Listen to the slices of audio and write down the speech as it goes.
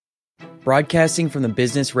Broadcasting from the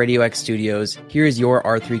Business Radio X studios, here is your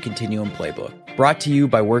R3 Continuum playbook. Brought to you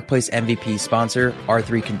by Workplace MVP sponsor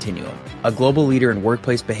R3 Continuum, a global leader in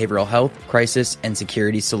workplace behavioral health, crisis, and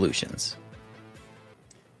security solutions.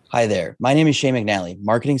 Hi there, my name is Shane McNally,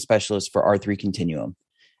 marketing specialist for R3 Continuum.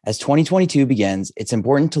 As 2022 begins, it's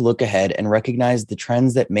important to look ahead and recognize the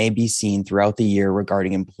trends that may be seen throughout the year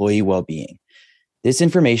regarding employee well-being. This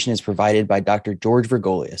information is provided by Dr. George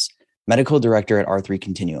Vergolius, medical director at R3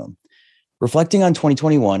 Continuum. Reflecting on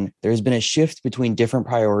 2021, there has been a shift between different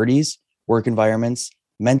priorities, work environments,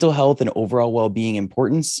 mental health and overall well-being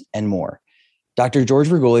importance, and more. Dr. George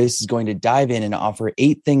Vergolius is going to dive in and offer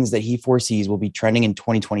 8 things that he foresees will be trending in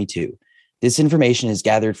 2022. This information is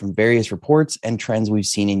gathered from various reports and trends we've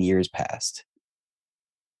seen in years past.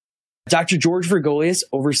 Dr. George Vergolius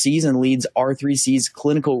oversees and leads R3C's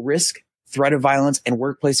clinical risk, threat of violence, and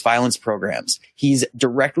workplace violence programs. He's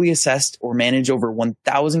directly assessed or managed over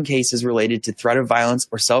 1,000 cases related to threat of violence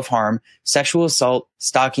or self-harm, sexual assault,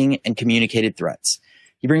 stalking, and communicated threats.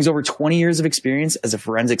 He brings over 20 years of experience as a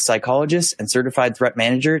forensic psychologist and certified threat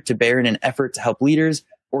manager to bear in an effort to help leaders,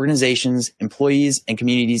 organizations, employees, and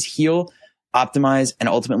communities heal, optimize, and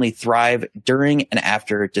ultimately thrive during and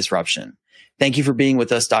after disruption. Thank you for being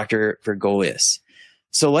with us, Dr. Vergolius.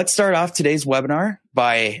 So let's start off today's webinar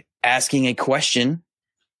by asking a question.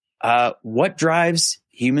 What drives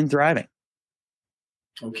human thriving?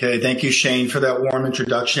 Okay. Thank you, Shane, for that warm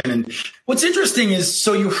introduction. And what's interesting is,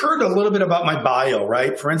 so you heard a little bit about my bio,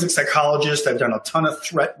 right? Forensic psychologist. I've done a ton of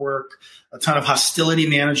threat work, a ton of hostility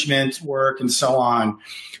management work, and so on.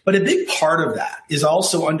 But a big part of that is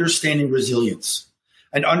also understanding resilience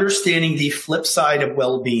and understanding the flip side of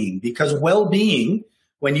well-being, because well-being,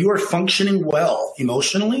 when you are functioning well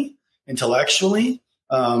emotionally, intellectually,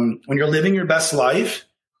 when you're living your best life,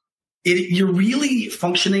 you're really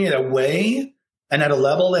functioning in a way and at a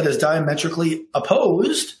level that is diametrically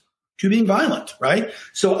opposed to being violent, right?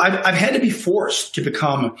 So I've had to be forced to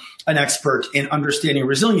become an expert in understanding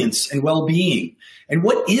resilience and well-being. And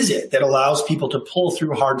what is it that allows people to pull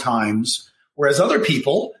through hard times, whereas other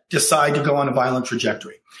people decide to go on a violent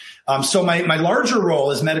trajectory? So my larger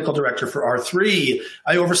role as medical director for R3,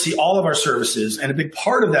 I oversee all of our services. And a big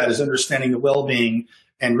part of that is understanding the well-being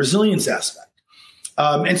and resilience aspect.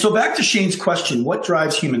 And so back to Shane's question, what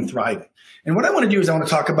drives human thriving? And what I want to do is I want to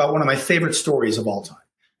talk about one of my favorite stories of all time.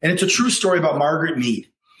 And it's a true story about Margaret Mead.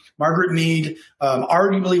 Margaret Mead,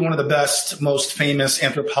 arguably one of the best, most famous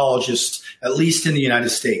anthropologists, at least in the United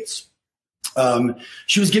States.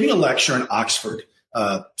 She was giving a lecture in Oxford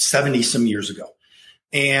 70 some years ago.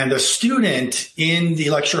 And a student in the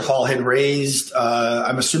lecture hall had raised,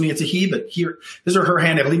 I'm assuming it's a he, but here, this is her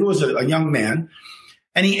hand. I believe it was a young man.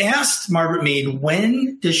 And he asked Margaret Mead,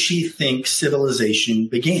 when does she think civilization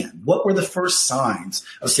began? What were the first signs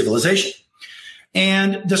of civilization?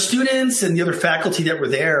 And the students and the other faculty that were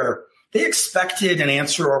there, they expected an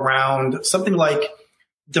answer around something like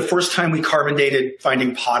the first time we carbon dated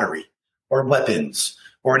finding pottery or weapons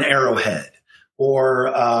or an arrowhead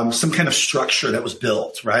or some kind of structure that was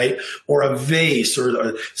built, right? Or a vase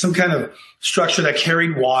or some kind of structure that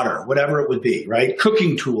carried water, whatever it would be, right?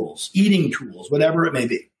 Cooking tools, eating tools, whatever it may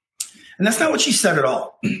be. And that's not what she said at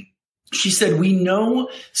all. She said, we know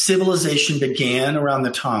civilization began around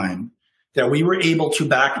the time that we were able to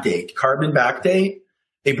backdate, carbon backdate,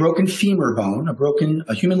 a broken femur bone,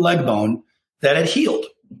 a human leg bone that had healed.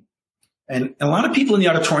 And a lot of people in the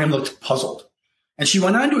auditorium looked puzzled. And she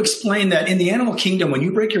went on to explain that in the animal kingdom, when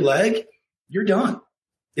you break your leg, you're done.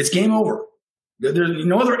 It's game over. There's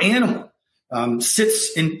no other animal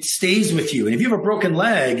sits and stays with you. And if you have a broken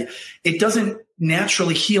leg, it doesn't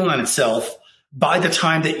naturally heal on itself by the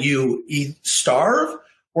time that you either starve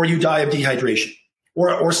or you die of dehydration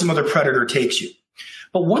or some other predator takes you.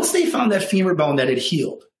 But once they found that femur bone that had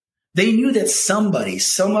healed, they knew that somebody,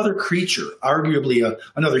 some other creature, arguably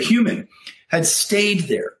another human, had stayed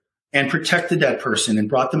there and protected that person and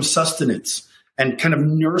brought them sustenance and kind of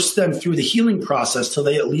nursed them through the healing process till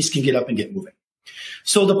they at least can get up and get moving.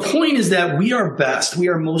 So the point is that we are best, we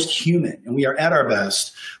are most human, and we are at our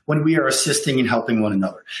best when we are assisting and helping one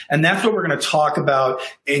another. And that's what we're going to talk about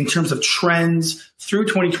in terms of trends through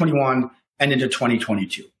 2021 and into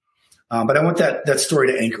 2022. But I want that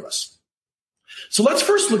story to anchor us. So let's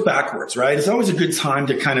first look backwards, right? It's always a good time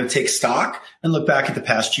to kind of take stock and look back at the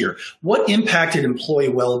past year. What impacted employee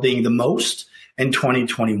well-being the most in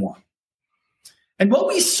 2021? And what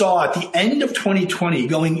we saw at the end of 2020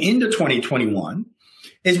 going into 2021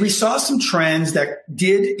 is we saw some trends that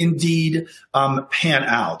did indeed pan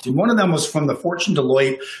out. And one of them was from the Fortune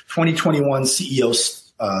Deloitte 2021 CEO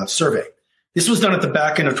survey. This was done at the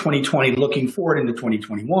back end of 2020, looking forward into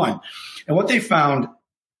 2021. And what they found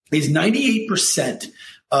is 98%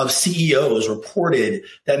 of CEOs reported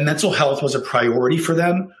that mental health was a priority for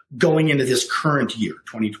them going into this current year,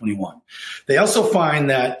 2021. They also find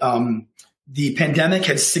that the pandemic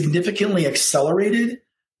had significantly accelerated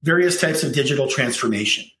various types of digital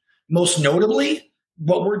transformation. Most notably,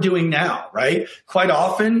 what we're doing now, right? Quite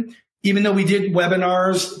often, even though we did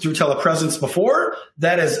webinars through telepresence before,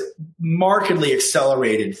 that has markedly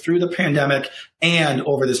accelerated through the pandemic and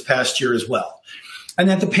over this past year as well. And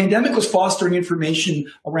that the pandemic was fostering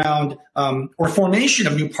information around or formation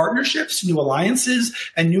of new partnerships, new alliances,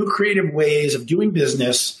 and new creative ways of doing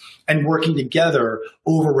business and working together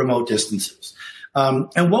over remote distances.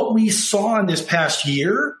 And what we saw in this past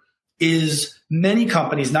year is many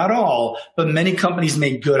companies, not all, but many companies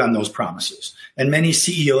made good on those promises. And many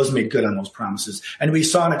CEOs made good on those promises. And we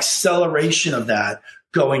saw an acceleration of that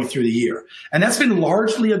going through the year. And that's been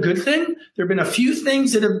largely a good thing. There have been a few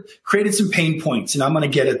things that have created some pain points, and I'm going to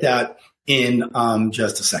get at that in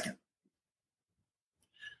just a second.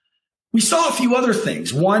 We saw a few other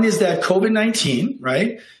things. One is that COVID-19,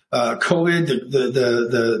 right? COVID,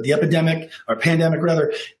 the epidemic or pandemic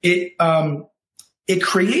rather, it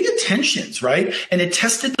created tensions, right? And it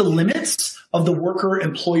tested the limits of the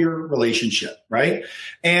worker-employer relationship, right?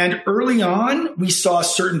 And early on, we saw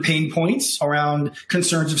certain pain points around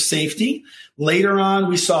concerns of safety. Later on,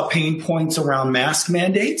 we saw pain points around mask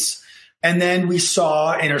mandates. And then we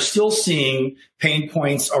saw and are still seeing pain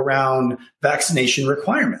points around vaccination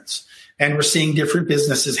requirements. And we're seeing different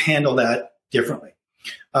businesses handle that differently.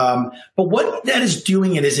 But what that is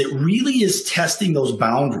doing is it really is testing those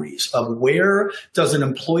boundaries of where does an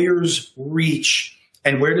employer's reach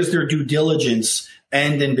and where does their due diligence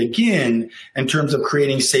end and begin in terms of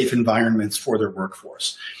creating safe environments for their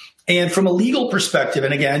workforce. And from a legal perspective,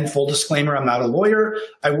 and again, full disclaimer, I'm not a lawyer.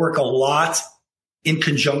 I work a lot in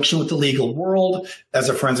conjunction with the legal world as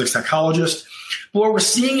a forensic psychologist. But what we're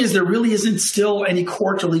seeing is there really isn't still any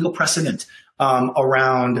court or legal precedent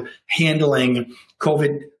around handling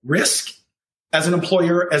COVID risk as an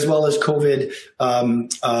employer, as well as COVID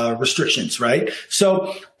restrictions, right?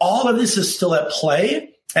 So all of this is still at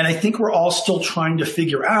play. And I think we're all still trying to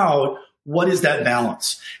figure out what is that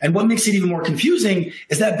balance. And what makes it even more confusing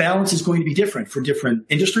is that balance is going to be different for different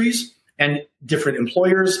industries and different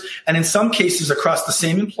employers. And in some cases across the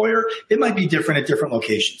same employer, it might be different at different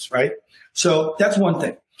locations, right? So that's one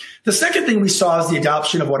thing. The second thing we saw is the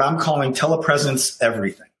adoption of what I'm calling telepresence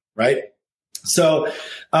everything, right? So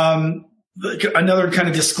another kind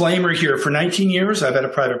of disclaimer here. For 19 years, I've had a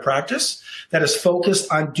private practice that is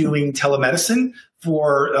focused on doing telemedicine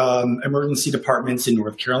for emergency departments in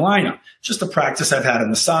North Carolina. Just a practice I've had on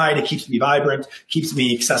the side. It keeps me vibrant, keeps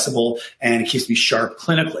me accessible, and it keeps me sharp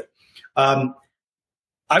clinically.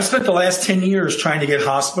 I've spent the last 10 years trying to get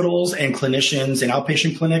hospitals and clinicians and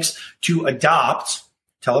outpatient clinics to adopt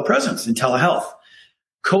telepresence and telehealth.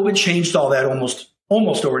 COVID changed all that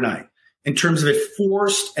almost overnight in terms of it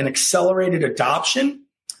forced an accelerated adoption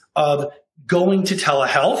of going to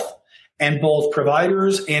telehealth, and both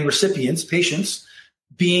providers and recipients, patients,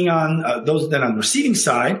 being on those then on the receiving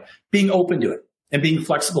side, being open to it and being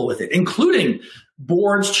flexible with it, including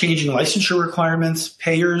boards changing licensure requirements,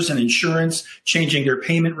 payers and insurance changing their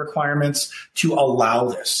payment requirements to allow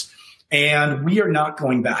this. And we are not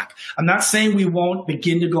going back. I'm not saying we won't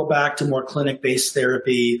begin to go back to more clinic-based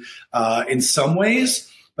therapy in some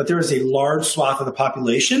ways, but there is a large swath of the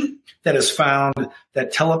population that has found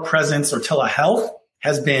that telepresence or telehealth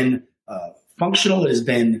has been functional, it has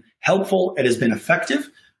been helpful, it has been effective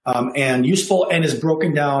and useful, and has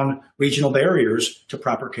broken down regional barriers to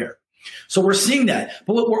proper care. So we're seeing that.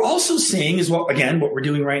 But what we're also seeing is what we're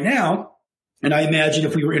doing right now. And I imagine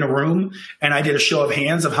if we were in a room and I did a show of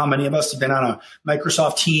hands of how many of us have been on a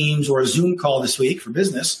Microsoft Teams or a Zoom call this week for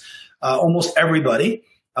business, almost everybody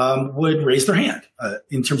would raise their hand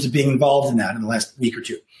in terms of being involved in that in the last week or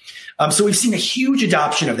two. So we've seen a huge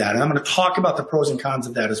adoption of that. And I'm going to talk about the pros and cons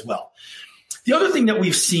of that as well. The other thing that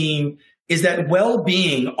we've seen is that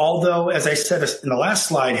well-being, although, as I said in the last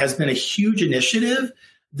slide, has been a huge initiative,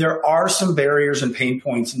 there are some barriers and pain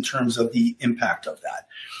points in terms of the impact of that.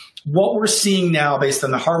 What we're seeing now, based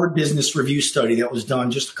on the Harvard Business Review study that was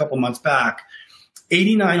done just a couple months back,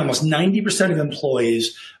 almost 90% of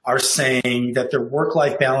employees are saying that their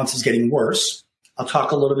work-life balance is getting worse. I'll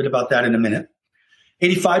talk a little bit about that in a minute.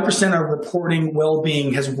 85% are reporting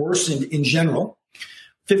well-being has worsened in general.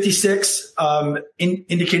 56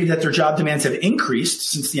 indicated that their job demands have increased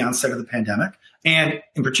since the onset of the pandemic, and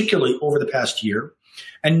in particularly over the past year.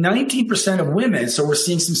 And 19% of women, so we're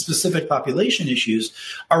seeing some specific population issues,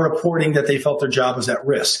 are reporting that they felt their job was at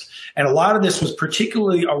risk. And a lot of this was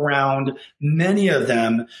particularly around many of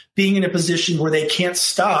them being in a position where they can't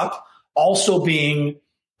stop also being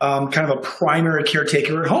kind of a primary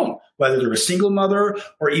caretaker at home, whether they're a single mother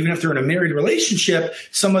or even if they're in a married relationship,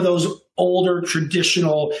 some of those older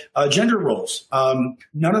traditional gender roles.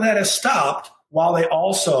 None of that has stopped, while they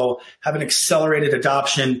also have an accelerated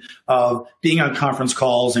adoption of being on conference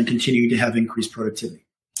calls and continuing to have increased productivity.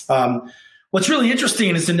 What's really interesting,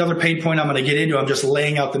 and it's another pain point I'm going to get into, I'm just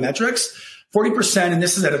laying out the metrics, 40%, and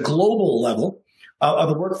this is at a global level, of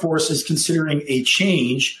the workforce is considering a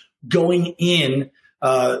change going in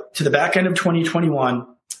to the back end of 2021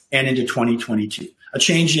 and into 2022, a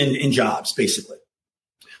change in jobs, basically.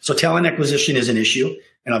 So talent acquisition is an issue,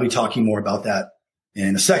 and I'll be talking more about that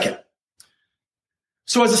in a second.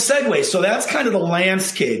 So as a segue, so that's kind of the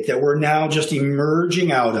landscape that we're now just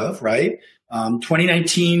emerging out of, right?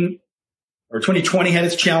 2019 or 2020 had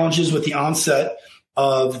its challenges with the onset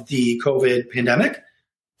of the COVID pandemic.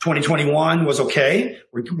 2021 was okay.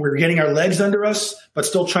 We're getting our legs under us, but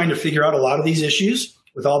still trying to figure out a lot of these issues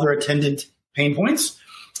with all their attendant pain points.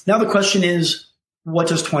 Now the question is, what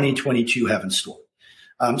does 2022 have in store?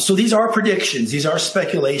 So these are predictions, these are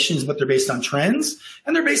speculations, but they're based on trends,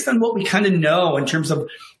 and they're based on what we kind of know in terms of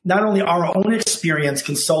not only our own experience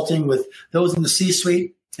consulting with those in the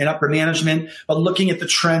C-suite and upper management, but looking at the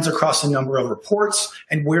trends across a number of reports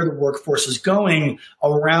and where the workforce is going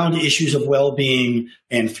around issues of well-being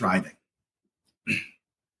and thriving.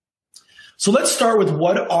 So let's start with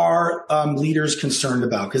what are leaders concerned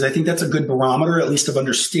about, because I think that's a good barometer, at least of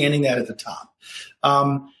understanding that at the top.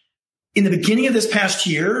 In the beginning of this past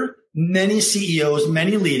year, many CEOs,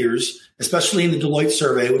 many leaders, especially in the Deloitte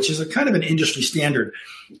survey, which is a kind of an industry standard,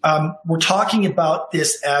 were talking about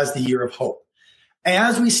this as the year of hope.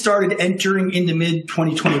 As we started entering into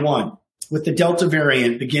mid-2021 with the Delta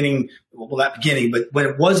variant beginning, well, not beginning, but when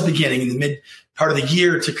it was beginning in the mid part of the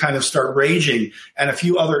year to kind of start raging, and a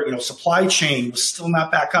few other, supply chain was still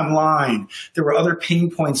not back online. There were other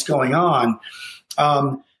pain points going on.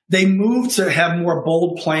 They moved to have more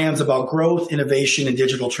bold plans about growth, innovation, and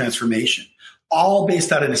digital transformation, all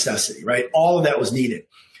based out of necessity, right? All of that was needed.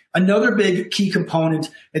 Another big key component,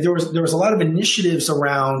 there was a lot of initiatives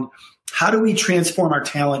around how do we transform our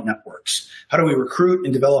talent networks? How do we recruit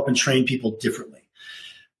and develop and train people differently?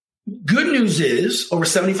 Good news is over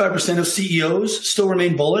 75% of CEOs still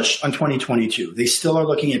remain bullish on 2022. They still are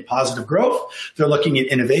looking at positive growth. They're looking at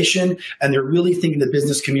innovation, and they're really thinking the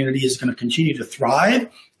business community is going to continue to thrive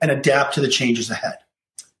and adapt to the changes ahead.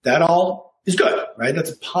 That all is good, right?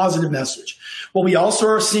 That's a positive message. What we also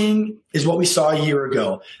are seeing is what we saw a year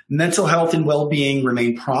ago. Mental health and well-being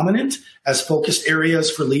remain prominent as focus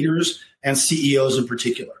areas for leaders and CEOs in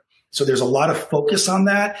particular. So there's a lot of focus on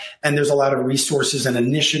that, and there's a lot of resources and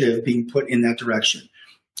initiative being put in that direction.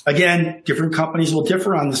 Again, different companies will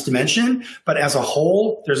differ on this dimension, but as a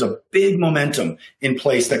whole, there's a big momentum in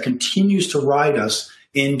place that continues to ride us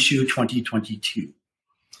into 2022.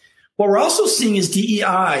 What we're also seeing is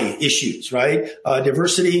DEI issues, right?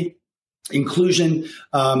 Diversity, inclusion.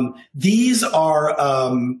 These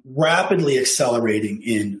are rapidly accelerating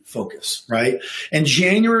in focus, right? In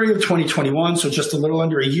January of 2021, so just a little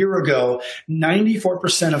under a year ago,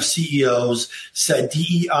 94% of CEOs said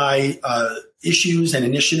DEI issues and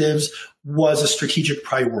initiatives was a strategic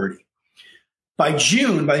priority. By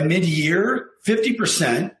June, by mid-year,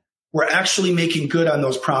 50% were actually making good on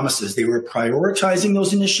those promises. They were prioritizing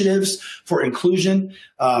those initiatives for inclusion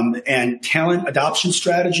and talent adoption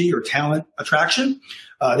strategy or talent attraction.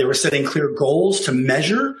 They were setting clear goals to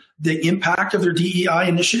measure the impact of their DEI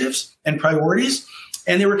initiatives and priorities.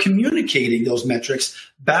 And they were communicating those metrics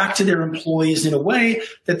back to their employees in a way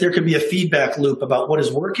that there could be a feedback loop about what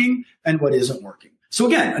is working and what isn't working. So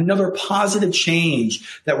again, another positive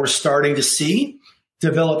change that we're starting to see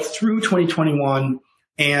develop through 2021.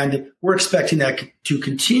 And we're expecting that to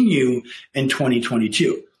continue in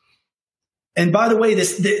 2022. And by the way,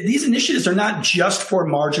 these initiatives are not just for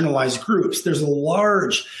marginalized groups. There's a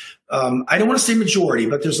large, I don't want to say majority,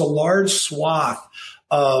 but there's a large swath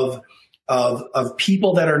of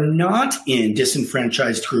people that are not in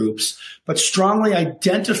disenfranchised groups, but strongly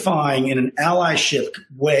identifying in an allyship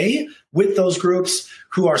way with those groups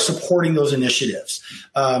who are supporting those initiatives.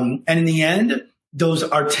 And in the end,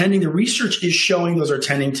 the research is showing those are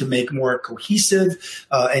tending to make more cohesive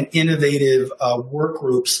and innovative work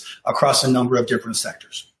groups across a number of different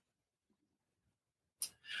sectors.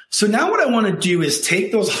 So now what I want to do is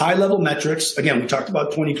take those high-level metrics. Again, we talked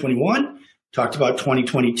about 2021, talked about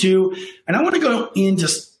 2022, and I want to go into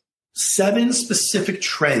 7 specific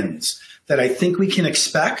trends that I think we can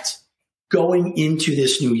expect going into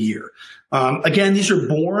this new year. Again, these are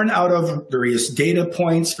born out of various data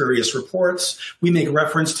points, various reports. We make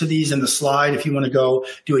reference to these in the slide if you want to go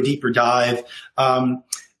do a deeper dive.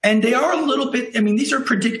 And they are a little bit, these are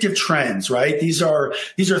predictive trends, right? These are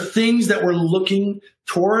things that we're looking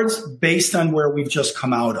towards based on where we've just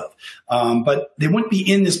come out of. But they wouldn't be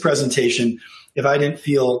in this presentation if I didn't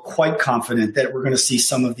feel quite confident that we're going to see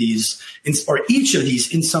some of these, or each of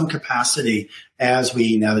these in some capacity as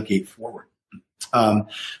we navigate forward.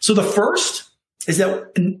 So the first is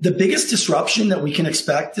that the biggest disruption that we can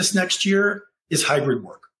expect this next year is hybrid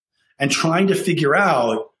work, and trying to figure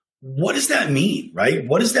out, what does that mean, right?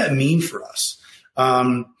 What does that mean for us?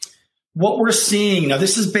 What we're seeing now,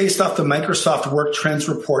 this is based off the Microsoft Work Trends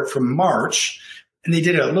report from March, and they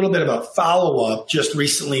did a little bit of a follow-up just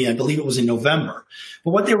recently. I believe it was in November.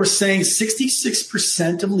 But what they were saying,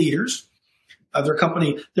 66% of leaders of their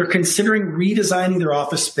company, they're considering redesigning their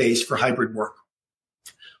office space for hybrid work.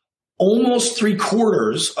 Almost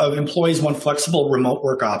 3/4 of employees want flexible remote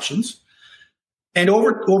work options. And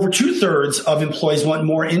over 2/3 of employees want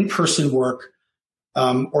more in-person work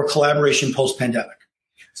or collaboration post-pandemic.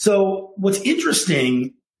 So what's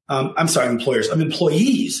interesting,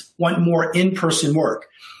 employees want more in-person work.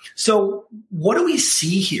 So what do we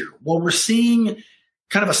see here? Well, we're seeing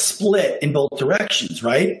kind of a split in both directions,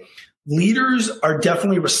 right? Leaders are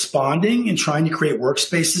definitely responding and trying to create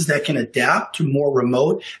workspaces that can adapt to more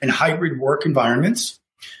remote and hybrid work environments.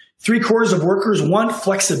 3/4 of workers want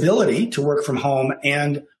flexibility to work from home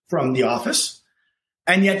and from the office.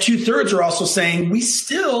 And yet 2/3 are also saying we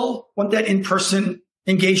still want that in-person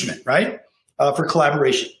engagement, right? For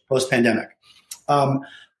collaboration post-pandemic. And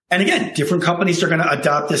again, different companies are going to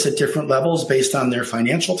adopt this at different levels based on their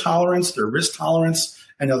financial tolerance, their risk tolerance,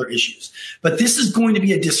 and other issues. But this is going to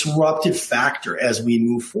be a disruptive factor as we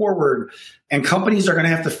move forward. And companies are going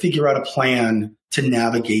to have to figure out a plan to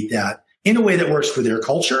navigate that in a way that works for their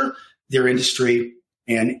culture, their industry,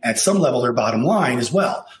 and at some level, their bottom line as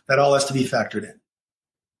well. That all has to be factored in.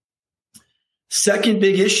 Second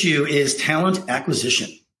big issue is talent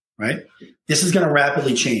acquisition, right? This is going to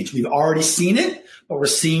rapidly change. We've already seen it, but we're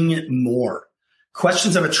seeing it more.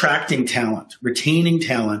 Questions of attracting talent, retaining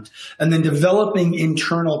talent, and then developing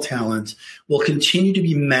internal talent will continue to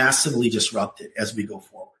be massively disrupted as we go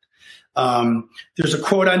forward. There's a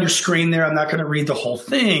quote on your screen there. I'm not going to read the whole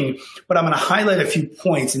thing, but I'm going to highlight a few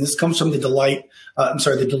points. And this comes from the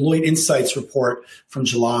Deloitte Insights report from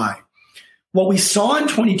July. What we saw in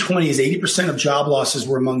 2020 is 80% of job losses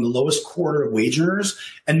were among the lowest quarter of wage earners,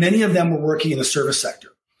 and many of them were working in the service sector.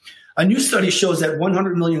 A new study shows that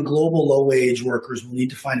 100 million global low-wage workers will need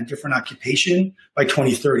to find a different occupation by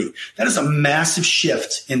 2030. That is a massive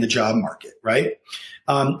shift in the job market, right?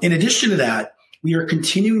 In addition to that, we are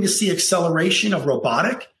continuing to see acceleration of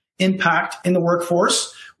robotic impact in the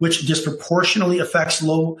workforce, which disproportionately affects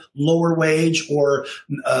lower wage or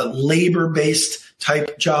labor-based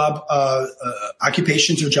type job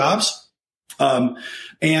occupations or jobs.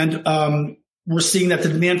 We're seeing that the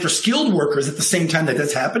demand for skilled workers at the same time that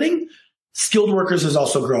that's happening, skilled workers is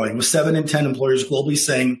also growing, with 7 in 10 employers globally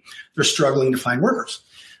saying they're struggling to find workers.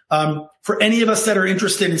 For any of us that are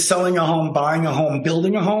interested in selling a home, buying a home,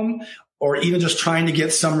 building a home, or even just trying to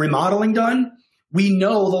get some remodeling done, we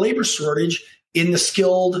know the labor shortage in the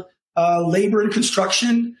skilled labor and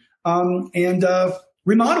construction and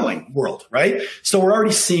remodeling world, right? So we're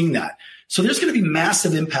already seeing that. So there's going to be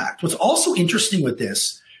massive impact. What's also interesting with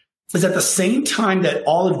this is at the same time that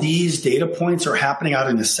all of these data points are happening out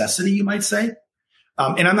of necessity, you might say.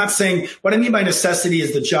 And I'm not saying, what I mean by necessity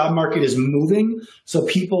is the job market is moving. So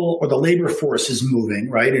people, or the labor force is moving,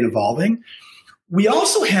 right, and evolving. We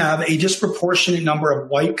also have a disproportionate number of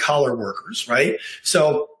white collar workers, right?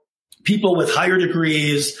 So people with higher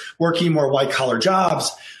degrees working more white collar jobs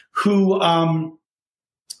who are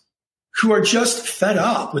just fed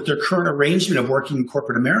up with their current arrangement of working in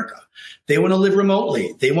corporate America. They want to live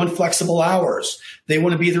remotely. They want flexible hours. They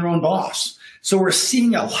want to be their own boss. So we're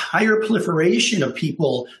seeing a higher proliferation of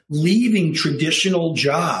people leaving traditional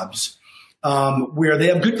jobs where they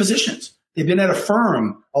have good positions. They've been at a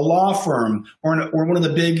firm, a law firm, or one of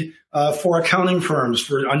the big 4 accounting firms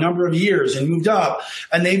for a number of years and moved up.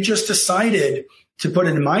 And they've just decided, to put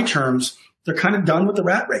it in my terms, they're kind of done with the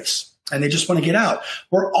rat race. And they just want to get out.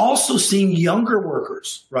 We're also seeing younger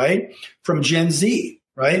workers, right, from Gen Z,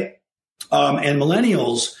 right, and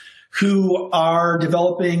millennials who are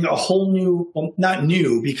developing a whole new, well, not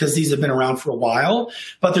new because these have been around for a while,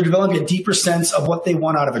 but they're developing a deeper sense of what they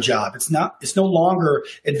want out of a job. It's no longer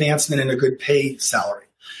advancement in a good pay salary.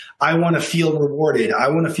 I want to feel rewarded. I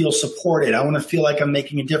want to feel supported. I want to feel like I'm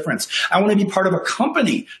making a difference. I want to be part of a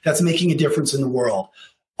company that's making a difference in the world.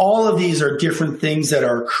 All of these are different things that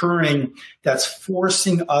are occurring that's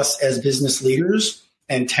forcing us as business leaders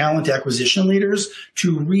and talent acquisition leaders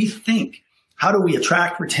to rethink, how do we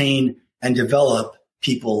attract, retain, and develop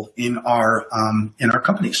people in our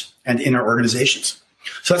companies and in our organizations.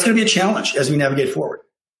 So that's going to be a challenge as we navigate forward.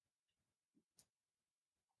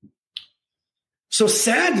 So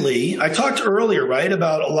sadly, I talked earlier, right,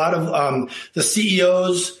 about a lot of the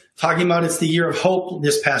CEOs talking about it's the year of hope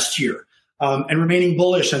this past year, and remaining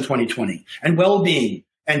bullish on 2020, and well-being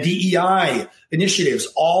and DEI initiatives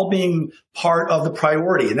all being part of the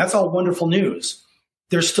priority. And that's all wonderful news.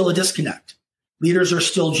 There's still a disconnect. Leaders are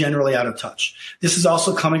still generally out of touch. This is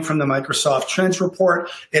also coming from the Microsoft Trends report.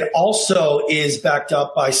 It also is backed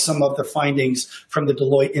up by some of the findings from the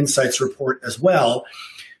Deloitte Insights report as well.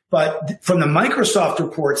 But from the Microsoft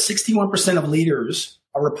report, 61% of leaders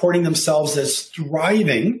are reporting themselves as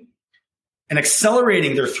thriving and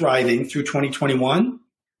accelerating their thriving through 2021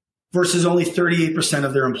 versus only 38%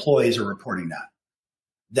 of their employees are reporting that.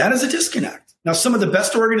 That is a disconnect. Now, some of the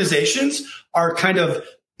best organizations are kind of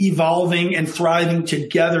evolving and thriving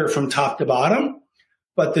together from top to bottom.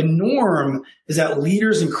 But the norm is that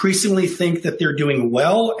leaders increasingly think that they're doing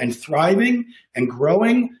well and thriving and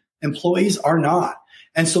growing. Employees are not.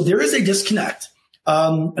 And so there is a disconnect.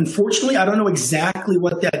 Unfortunately, I don't know exactly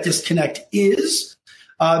what that disconnect is.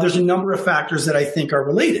 There's a number of factors that I think are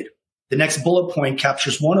related. The next bullet point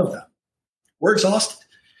captures one of them. We're exhausted.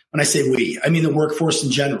 When I say we, I mean the workforce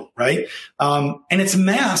in general, right? And it's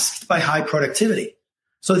masked by high productivity.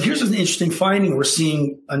 So here's an interesting finding. We're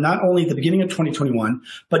seeing not only at the beginning of 2021,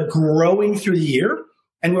 but growing through the year.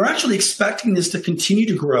 And we're actually expecting this to continue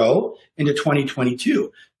to grow into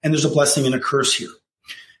 2022. And there's a blessing and a curse here.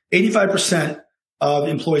 85% of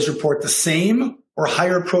employees report the same or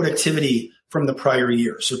higher productivity from the prior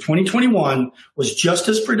year. So 2021 was just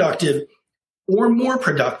as productive or more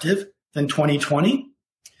productive than 2020,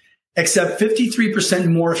 except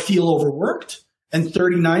 53% more feel overworked and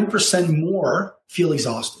 39% more feel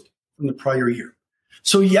exhausted from the prior year.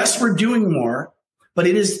 So yes, we're doing more, but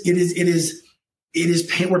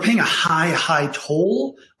we're paying a high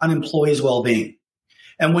toll on employees' well-being.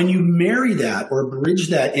 And when you marry that or bridge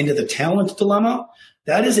that into the talent dilemma,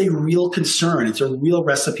 that is a real concern. It's a real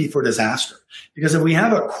recipe for disaster. Because if we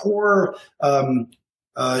have a core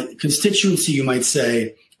constituency, you might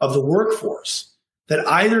say, of the workforce, that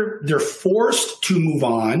either they're forced to move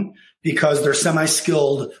on because their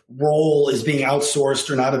semi-skilled role is being outsourced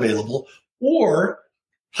or not available, or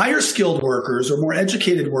higher skilled workers or more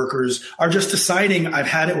educated workers are just deciding I've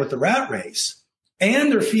had it with the rat race,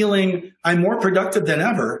 and they're feeling I'm more productive than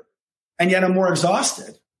ever, and yet I'm more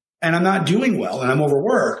exhausted and I'm not doing well and I'm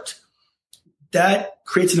overworked. That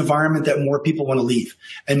creates an environment that more people want to leave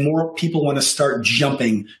and more people want to start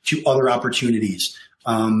jumping to other opportunities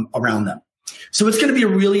around them. So it's going to be a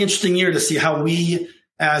really interesting year to see how we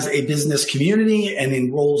as a business community and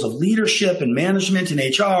in roles of leadership and management and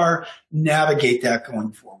HR navigate that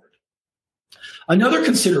going forward. Another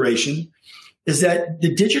consideration is that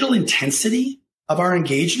the digital intensity of our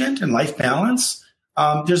engagement and life balance,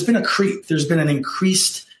 there's been a creep. There's been an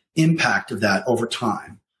increased impact of that over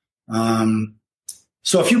time.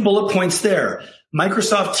 So a few bullet points there.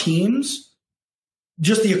 Microsoft Teams,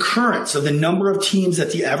 just the occurrence of the number of teams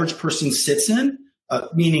that the average person sits in,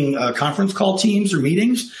 meaning conference call teams or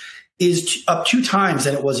meetings, is up 2 times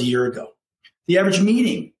than it was a year ago. The average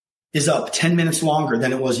meeting is up 10 minutes longer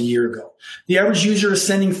than it was a year ago. The average user is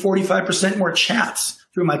sending 45% more chats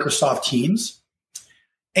through Microsoft Teams.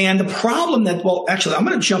 And the problem that, well, actually, I'm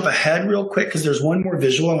going to jump ahead real quick because there's one more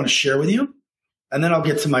visual I want to share with you. And then I'll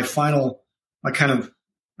get to not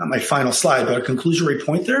my final slide, but a conclusory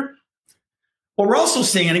point there. What we're also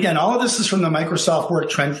seeing, and again, all of this is from the Microsoft Work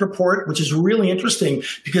Trends report, which is really interesting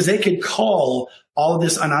because they could call all of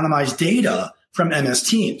this anonymized data from MS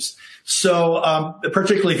Teams. So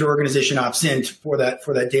particularly if your organization opts in for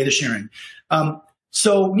that data sharing.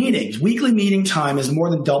 So meetings, weekly meeting time is more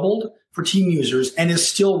than doubled for team users and is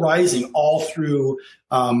still rising all through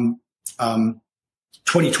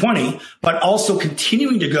 2020, but also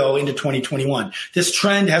continuing to go into 2021. This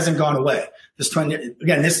trend hasn't gone away. This trend,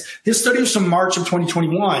 again, this study was from March of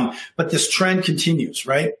 2021, but this trend continues,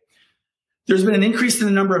 right? There's been an increase in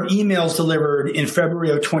the number of emails delivered in February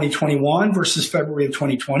of 2021 versus February of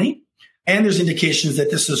 2020. And there's indications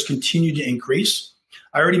that this has continued to increase.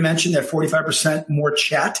 I already mentioned that 45% more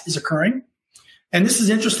chat is occurring. And this is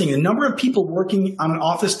interesting. The number of people working on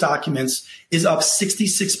Office documents is up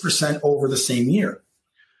 66% over the same year.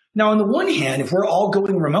 Now, on the one hand, if we're all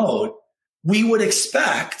going remote, we would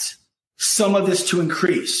expect some of this to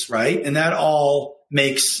increase, right? And that all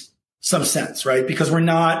makes some sense, right? Because I'm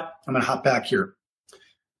going to hop back here.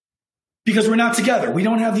 Because we're not together. We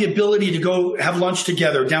don't have the ability to go have lunch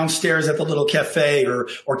together downstairs at the little cafe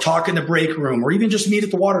or talk in the break room or even just meet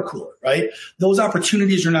at the water cooler, right? Those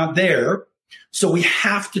opportunities are not there. So we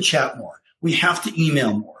have to chat more. We have to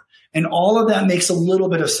email more. And all of that makes a little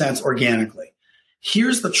bit of sense organically.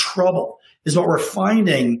 Here's the trouble is what we're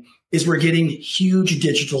finding is we're getting huge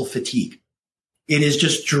digital fatigue. It is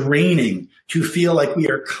just draining to feel like we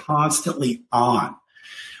are constantly on.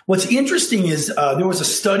 What's interesting is there was a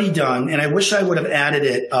study done, and I wish I would have added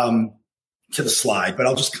it to the slide, but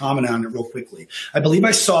I'll just comment on it real quickly. I believe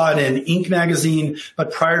I saw it in Inc. magazine,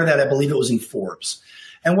 but prior to that, I believe it was in Forbes.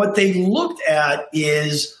 And what they looked at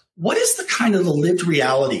is what is the kind of the lived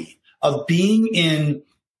reality of being in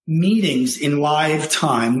meetings in live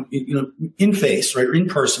time, in face, right, or in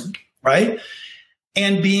person, right,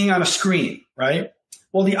 and being on a screen, right?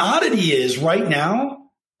 Well, the oddity is right now,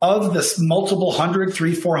 of this multiple 100,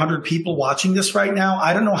 300, 400 people watching this right now,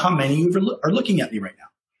 I don't know how many of you are looking at me right now,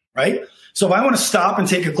 right? So if I want to stop and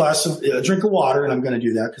take a drink of water, and I'm going to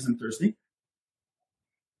do that because I'm thirsty,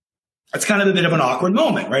 it's kind of a bit of an awkward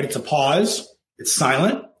moment, right? It's a pause. It's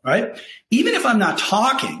silent, right? Even if I'm not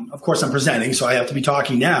talking, of course I'm presenting, so I have to be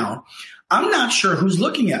talking now. I'm not sure who's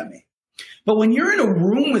looking at me. But when you're in a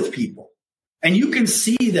room with people, and you can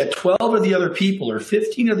see that 12 of the other people or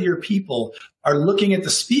 15 of your people are looking at the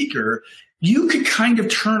speaker, you could kind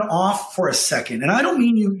of turn off for a second. And I don't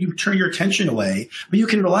mean you turn your attention away, but you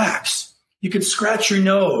can relax. You can scratch your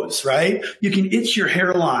nose, right? You can itch your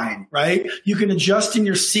hairline, right? You can adjust in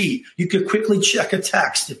your seat. You could quickly check a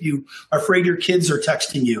text if you are afraid your kids are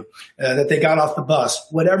texting you that they got off the bus,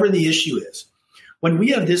 whatever the issue is. When we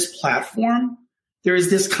have this platform, there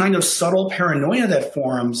is this kind of subtle paranoia that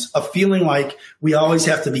forms of feeling like we always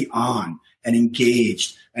have to be on and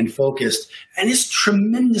engaged and focused. And it's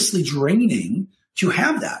tremendously draining to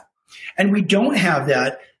have that. And we don't have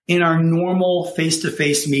that in our normal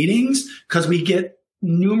face-to-face meetings because we get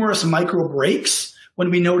numerous micro breaks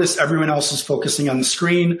when we notice everyone else is focusing on the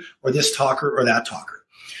screen or this talker or that talker.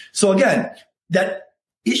 So again,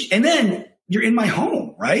 and then you're in my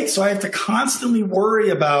home, right? So I have to constantly worry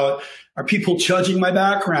about, are people judging my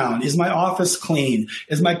background? Is my office clean?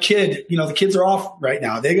 Is my kid, the kids are off right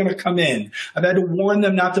now. They're going to come in. I've had to warn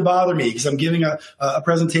them not to bother me because I'm giving a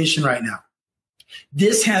presentation right now.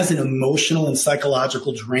 This has an emotional and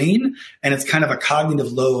psychological drain, and it's kind of a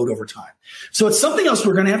cognitive load over time. So it's something else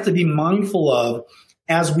we're going to have to be mindful of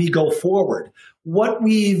as we go forward. What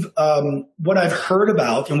I've heard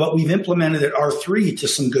about and what we've implemented at R3 to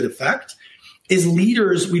some good effect is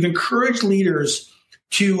we've encouraged leaders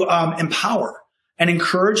to empower and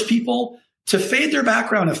encourage people to fade their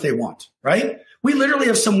background if they want, right? We literally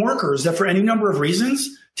have some workers that for any number of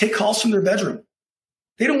reasons take calls from their bedroom.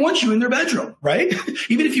 They don't want you in their bedroom, right?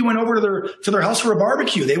 Even if you went over to their house for a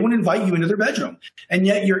barbecue, they wouldn't invite you into their bedroom. And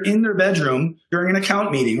yet you're in their bedroom during an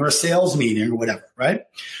account meeting or a sales meeting or whatever, right?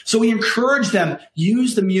 So we encourage them,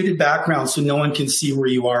 use the muted background so no one can see where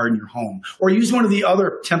you are in your home, or use one of the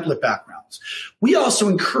other template backgrounds. We also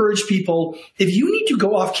encourage people, if you need to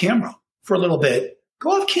go off camera for a little bit,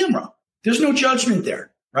 go off camera. There's no judgment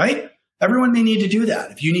there, right? Everyone may need to do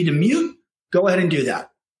that. If you need to mute, go ahead and do that.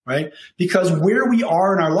 Right? Because where we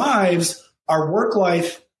are in our lives, our work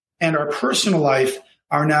life and our personal life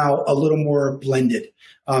are now a little more blended.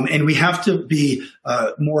 And we have to be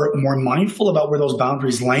more mindful about where those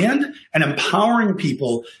boundaries land and empowering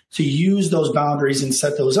people to use those boundaries and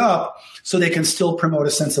set those up so they can still promote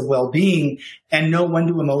a sense of well-being and know when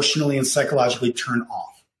to emotionally and psychologically turn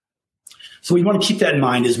off. So we want to keep that in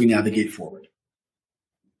mind as we navigate forward.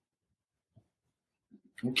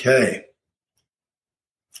 Okay.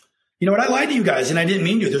 You know what? I lied to you guys, and I didn't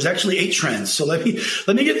mean to. There's actually 8 trends. So let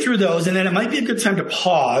me get through those, and then it might be a good time to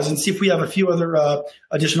pause and see if we have a few other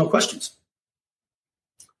additional questions.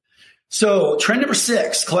 So trend number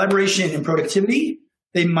 6, collaboration and productivity.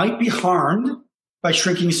 They might be harmed by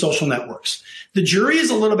shrinking social networks. The jury is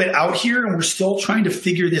a little bit out here, and we're still trying to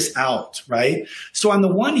figure this out, right? So on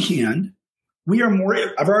the one hand, we are more,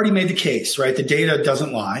 I've already made the case, right? The data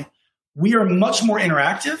doesn't lie. We are much more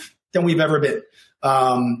interactive than we've ever been.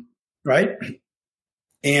 Right?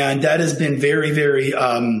 And that has been very, very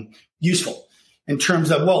useful in terms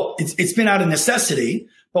of, well, it's been out of necessity,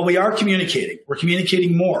 but we are communicating. We're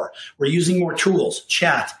communicating more. We're using more tools,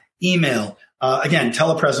 chat, email, again,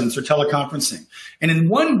 telepresence or teleconferencing. And in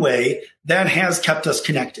one way, that has kept us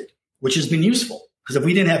connected, which has been useful. Because if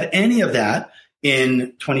we didn't have any of that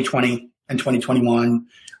in 2020 and 2021.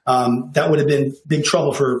 That would have been big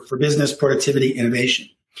trouble for business, productivity, innovation.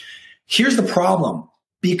 Here's the problem.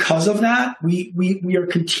 Because of that, we are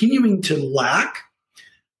continuing to lack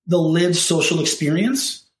the lived social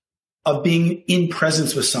experience of being in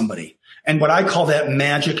presence with somebody. And what I call that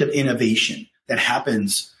magic of innovation that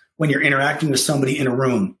happens when you're interacting with somebody in a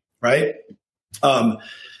room, right?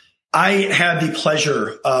 I had the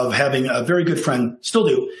pleasure of having a very good friend, still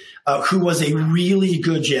do, who was a really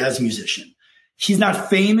good jazz musician. He's not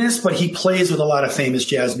famous, but he plays with a lot of famous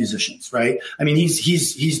jazz musicians, right? I mean,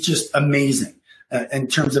 he's just amazing in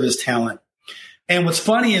terms of his talent. And what's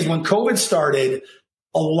funny is when COVID started,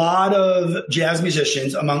 a lot of jazz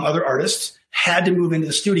musicians, among other artists, had to move into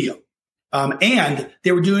the studio. And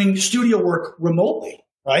they were doing studio work remotely,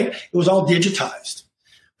 right? It was all digitized.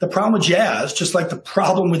 The problem with jazz, just like the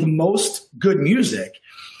problem with most good music,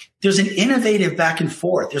 there's an innovative back and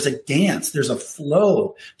forth. There's a dance. There's a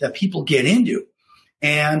flow that people get into.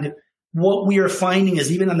 And what we are finding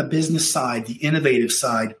is even on the business side, the innovative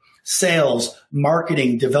side, sales,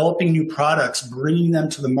 marketing, developing new products, bringing them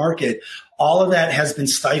to the market, all of that has been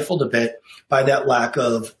stifled a bit by that lack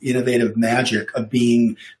of innovative magic of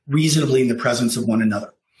being reasonably in the presence of one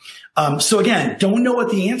another. So again, don't know what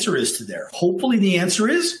the answer is to there. Hopefully the answer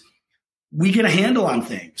is we get a handle on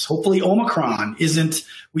things. Hopefully Omicron isn't,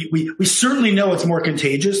 we certainly know it's more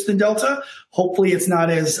contagious than Delta. Hopefully it's not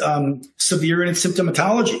as severe in its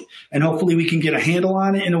symptomatology. And hopefully we can get a handle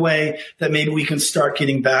on it in a way that maybe we can start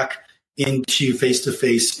getting back into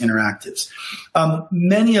face-to-face interactives.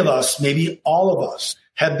 Many of us, maybe all of us,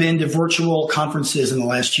 have been to virtual conferences in the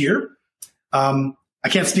last year. I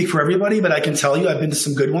can't speak for everybody, but I can tell you I've been to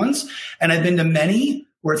some good ones. And I've been to many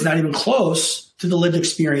where it's not even close to the lived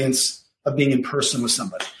experience of being in person with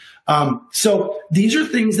somebody. So these are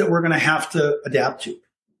things that we're going to have to adapt to.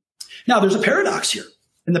 Now, there's a paradox here.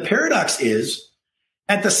 And the paradox is,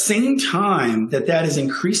 at the same time that has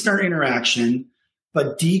increased our interaction,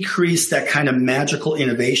 but decreased that kind of magical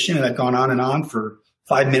innovation, and I've gone on and on for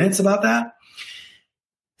 5 minutes about that,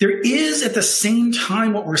 there is at the same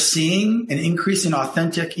time what we're seeing an increase in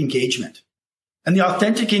authentic engagement. And the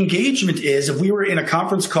authentic engagement is, if we were in a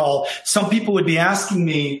conference call, some people would be asking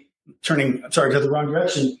me, to the wrong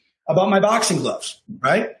direction, about my boxing gloves,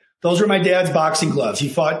 right? Those are my dad's boxing gloves. He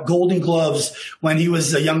fought Golden Gloves when he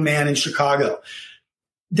was a young man in Chicago.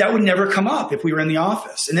 That would never come up if we were in the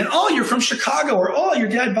office. And then, oh, you're from Chicago, or, oh, your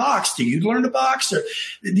dad boxed. Do you learn to box? Or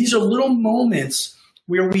these are little moments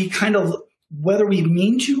where we kind of, whether we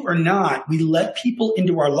mean to or not, we let people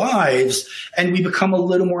into our lives and we become a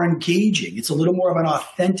little more engaging. It's a little more of an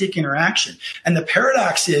authentic interaction. And the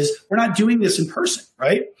paradox is we're not doing this in person,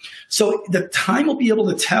 right? So the time will be able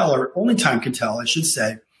to tell, or only time can tell, I should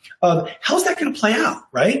say, of how's that going to play out,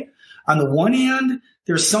 right? On the one hand,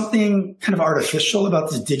 there's something kind of artificial about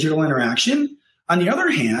this digital interaction. On the other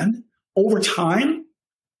hand, over time,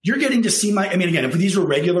 you're getting to see again, if these were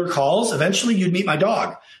regular calls, eventually you'd meet my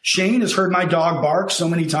dog. Shane has heard my dog bark so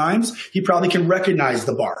many times, he probably can recognize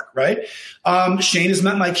the bark, right? Shane has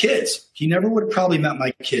met my kids. He never would have probably met my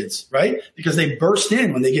kids, right? Because they burst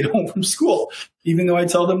in when they get home from school, even though I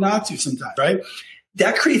tell them not to sometimes, right?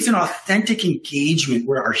 That creates an authentic engagement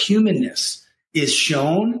where our humanness is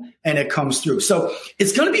shown and it comes through. So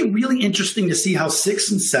it's going to be really interesting to see how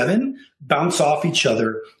 6 and 7 bounce off each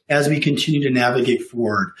other as we continue to navigate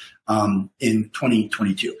forward in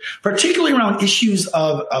 2022, particularly around issues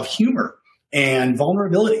of humor and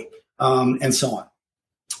vulnerability and so on.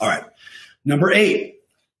 All right. Number 8.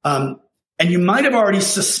 And you might have already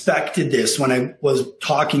suspected this when I was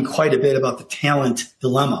talking quite a bit about the talent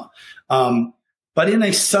dilemma. But in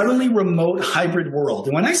a suddenly remote hybrid world,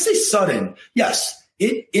 and when I say sudden, yes,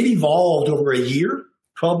 it evolved over a year,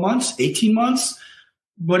 12 months, 18 months.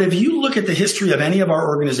 But if you look at the history of any of our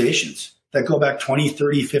organizations that go back 20,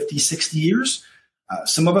 30, 50, 60 years,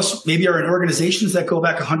 some of us maybe are in organizations that go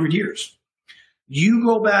back 100 years. You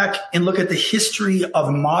go back and look at the history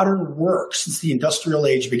of modern work since the industrial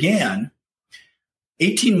age began,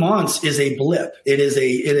 18 months is a blip. It is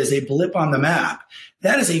a blip on the map.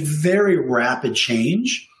 That is a very rapid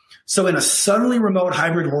change. So in a suddenly remote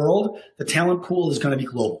hybrid world, the talent pool is going to be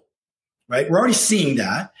global, right? We're already seeing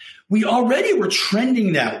that. We already were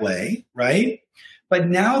trending that way, right? But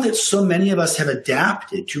now that so many of us have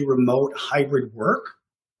adapted to remote hybrid work,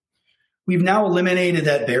 we've now eliminated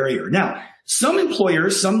that barrier. Now, some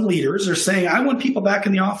employers, some leaders are saying, I want people back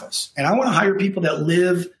in the office and I want to hire people that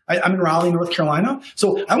live, I'm in Raleigh, North Carolina.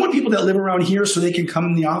 So I want people that live around here so they can come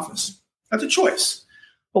in the office. That's a choice.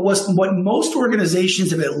 But what most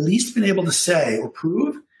organizations have at least been able to say or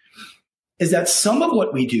prove is that some of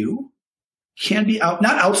what we do can be not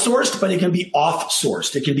outsourced, but it can be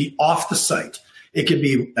off-sourced. It can be off the site. It can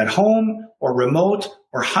be at home or remote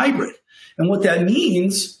or hybrid. And what that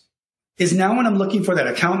means is now when I'm looking for that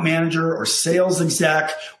account manager or sales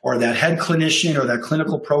exec or that head clinician or that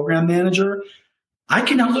clinical program manager, I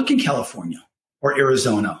can now look in California or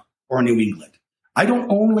Arizona or New England. I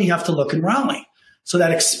don't only have to look in Raleigh. So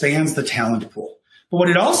that expands the talent pool. But what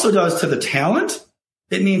it also does to the talent,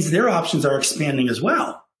 it means their options are expanding as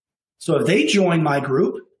well. So if they join my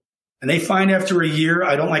group and they find after a year,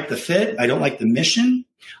 I don't like the fit, I don't like the mission,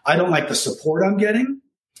 I don't like the support I'm getting,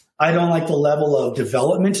 I don't like the level of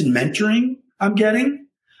development and mentoring I'm getting,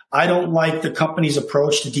 I don't like the company's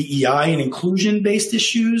approach to DEI and inclusion-based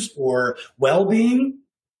issues or well-being,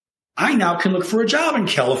 I now can look for a job in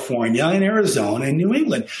California and Arizona and New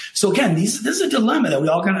England. So again, this is a dilemma that we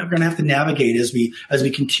all are going to have to navigate as we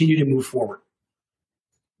continue to move forward.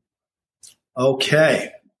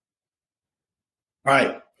 Okay. All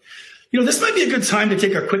right. This might be a good time to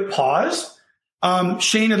take a quick pause.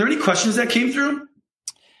 Shane, are there any questions that came through?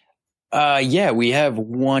 Yeah, we have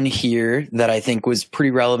one here that I think was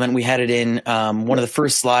pretty relevant. We had it in one of the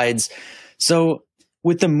first slides. So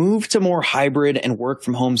with the move to more hybrid and work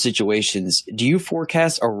from home situations, do you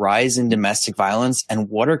forecast a rise in domestic violence? And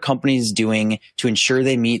what are companies doing to ensure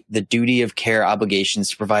they meet the duty of care obligations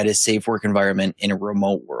to provide a safe work environment in a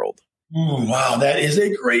remote world? Wow, that is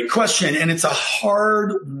a great question. And it's a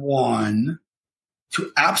hard one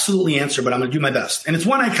to absolutely answer, but I'm going to do my best. And it's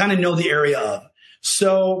one I kind of know the area of.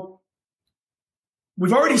 So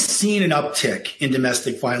we've already seen an uptick in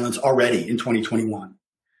domestic violence already in 2021.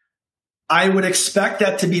 I would expect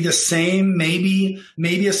that to be the same, maybe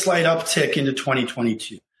a slight uptick into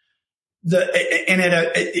 2022.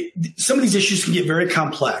 Some of these issues can get very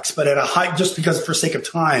complex, but at a high, just because for sake of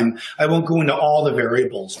time, I won't go into all the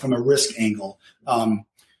variables from a risk angle.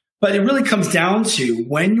 But it really comes down to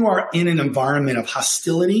when you are in an environment of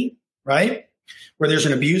hostility, right? Where there's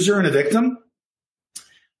an abuser and a victim,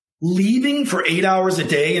 leaving for 8 hours a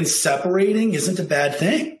day and separating isn't a bad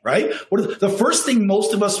thing, right? The first thing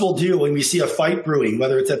most of us will do when we see a fight brewing,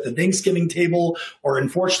 whether it's at the Thanksgiving table or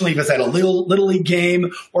unfortunately if it's at a little league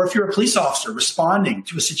game, or if you're a police officer responding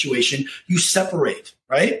to a situation, you separate,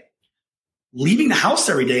 right? Leaving the house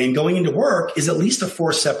every day and going into work is at least a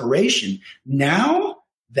forced separation. Now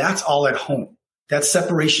that's all at home. That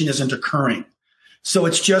separation isn't occurring. So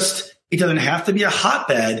it doesn't have to be a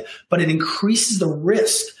hotbed, but it increases the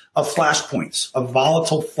risk of flashpoints, of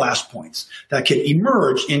volatile flashpoints that can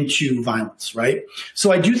emerge into violence, right?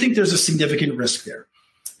 So I do think there's a significant risk there.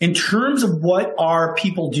 In terms of what are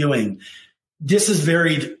people doing, this has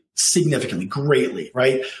varied significantly, greatly,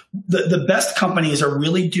 right? The best companies are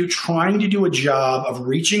really trying to do a job of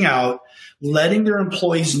reaching out, letting their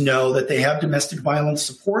employees know that they have domestic violence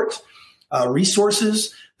support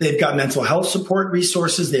resources. They've got mental health support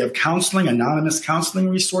resources. They have counseling, anonymous counseling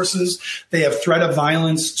resources. They have threat of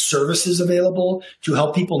violence services available to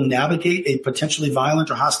help people navigate a potentially violent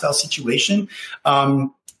or hostile situation. The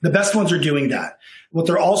best ones are doing that. What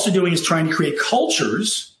they're also doing is trying to create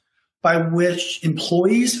cultures by which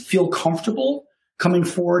employees feel comfortable coming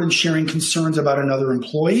forward and sharing concerns about another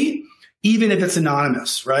employee, even if it's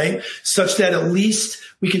anonymous, right? Such that at least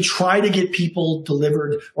we can try to get people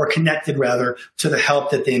delivered or connected rather to the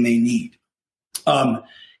help that they may need.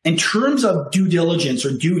 In terms of due diligence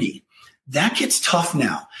or duty, that gets tough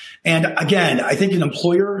now. And again, I think an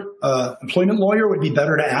employment lawyer would be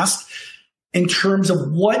better to ask in terms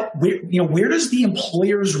of where does the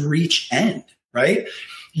employer's reach end, right?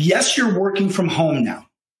 Yes, you're working from home now.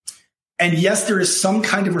 And yes, there is some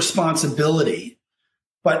kind of responsibility,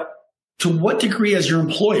 but to what degree as your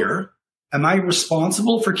employer am I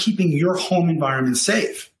responsible for keeping your home environment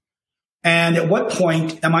safe? And at what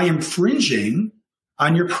point am I infringing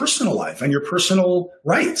on your personal life, on your personal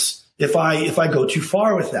rights if I go too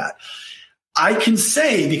far with that? I can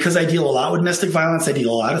say, because I deal a lot with domestic violence, I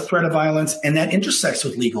deal a lot of threat of violence, and that intersects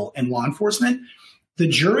with legal and law enforcement, the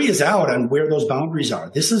jury is out on where those boundaries are.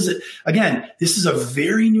 This is a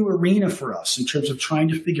very new arena for us in terms of trying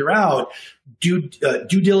to figure out due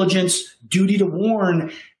diligence, duty to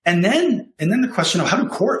warn, and then the question of how do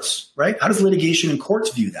courts, right? How does litigation and courts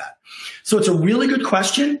view that? So it's a really good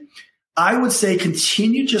question. I would say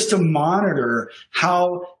continue just to monitor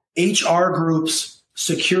how HR groups,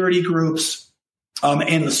 security groups,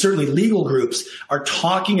 and certainly legal groups are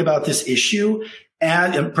talking about this issue,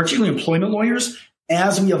 and particularly employment lawyers,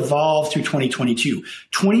 as we evolve through 2022.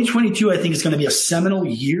 2022, I think, is going to be a seminal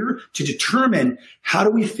year to determine how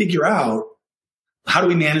do we figure out, how do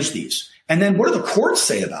we manage these? And then what do the courts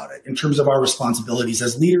say about it in terms of our responsibilities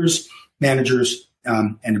as leaders, managers,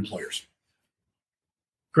 and employers?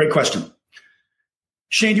 Great question.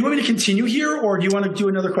 Shane, do you want me to continue here, or do you want to do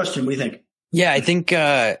another question? What do you think? Yeah, I think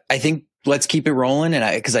let's keep it rolling.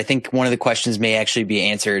 And because I think one of the questions may actually be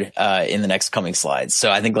answered in the next coming slides.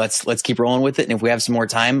 So I think let's keep rolling with it. And if we have some more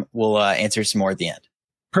time, we'll answer some more at the end.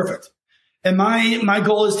 Perfect. And my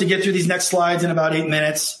goal is to get through these next slides in about 8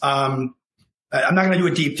 minutes. I'm not going to do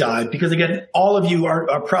a deep dive because, again, all of you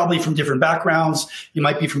are probably from different backgrounds. You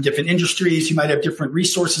might be from different industries. You might have different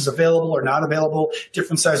resources available or not available,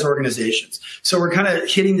 different size organizations. So we're kind of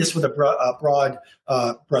hitting this with a broad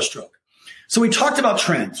brushstroke. So we talked about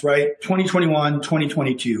trends, right? 2021,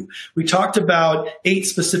 2022. We talked about 8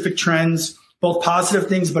 specific trends, both positive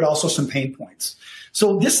things, but also some pain points.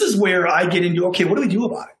 So this is where I get into, okay, what do we do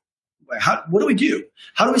about it? What do we do?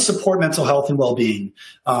 How do we support mental health and well-being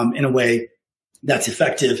in a way that's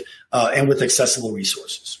effective and with accessible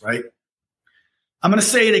resources, right? I'm going to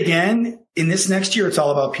say it again. In this next year, it's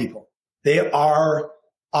all about people. They are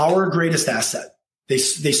our greatest asset. They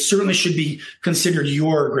certainly should be considered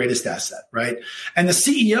your greatest asset, right? And the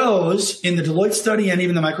CEOs in the Deloitte study and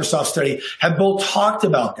even the Microsoft study have both talked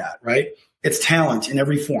about that, right? It's talent in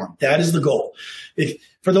every form. That is the goal.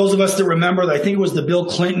 For those of us that remember, I think it was the Bill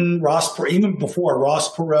Clinton, even before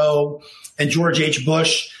Ross Perot and George H.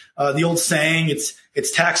 Bush, the old saying,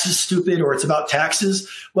 it's taxes, stupid, or it's about taxes.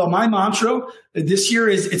 Well, my mantra this year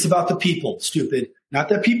is it's about the people, stupid. Not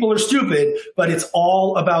that people are stupid, but it's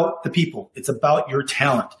all about the people. It's about your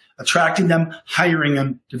talent, attracting them, hiring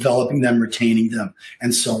them, developing them, retaining them,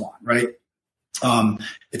 and so on, right?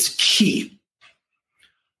 It's key.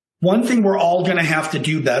 One thing we're all going to have to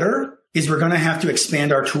do better is we're going to have to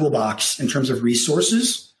expand our toolbox in terms of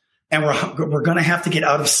resources, and we're going to have to get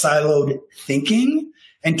out of siloed thinking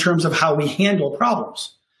in terms of how we handle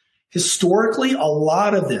problems. Historically, a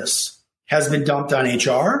lot of this has been dumped on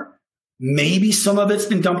HR. Maybe some of it's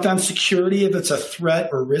been dumped on security if it's a threat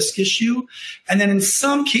or risk issue. And then in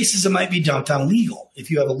some cases, it might be dumped on legal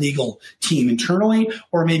if you have a legal team internally,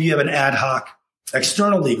 or maybe you have an ad hoc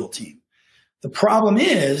external legal team. The problem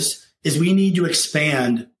is we need to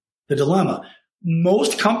expand the dilemma.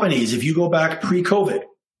 Most companies, if you go back pre-COVID,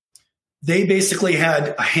 they basically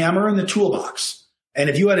had a hammer in the toolbox. And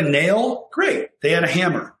if you had a nail, great, they had a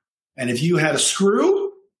hammer. And if you had a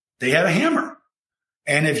screw, they had a hammer.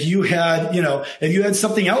 And if you had, if you had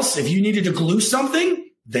something else, if you needed to glue something,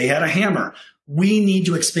 they had a hammer. We need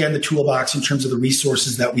to expand the toolbox in terms of the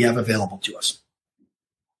resources that we have available to us.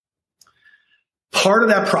 Part of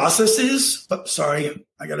that process is, I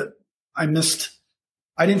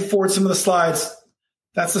didn't forward some of the slides.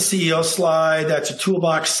 That's the CEO slide. That's a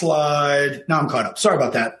toolbox slide. Now I'm caught up. Sorry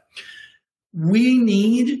about that. We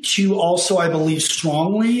need to also, I believe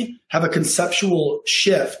strongly, have a conceptual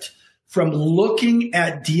shift from looking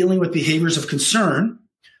at dealing with behaviors of concern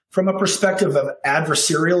from a perspective of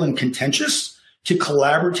adversarial and contentious to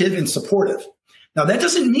collaborative and supportive. Now, that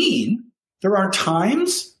doesn't mean there are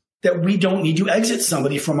times that we don't need to exit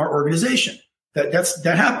somebody from our organization. That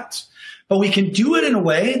happens. But we can do it in a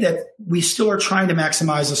way that we still are trying to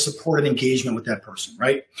maximize the supportive engagement with that person,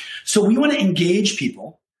 right? So we want to engage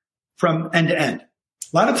people from end to end.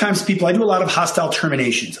 A lot of times I do a lot of hostile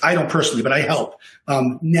terminations. I don't personally, but I help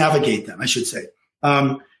navigate them, I should say.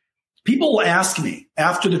 People will ask me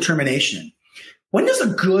after the termination, when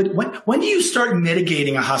do you start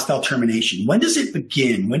mitigating a hostile termination? When does it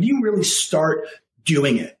begin? When do you really start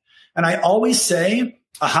doing it? And I always say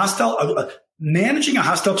managing a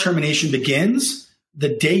hostile termination begins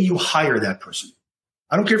the day you hire that person.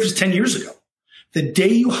 I don't care if it's 10 years ago. The day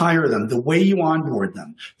you hire them, the way you onboard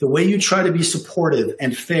them, the way you try to be supportive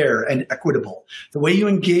and fair and equitable, the way you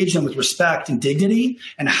engage them with respect and dignity,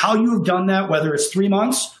 and how you have done that, whether it's 3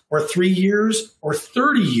 months or 3 years or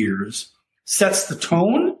 30 years, sets the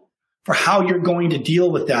tone for how you're going to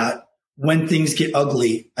deal with that when things get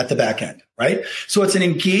ugly at the back end, right? So it's an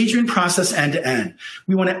engagement process end to end.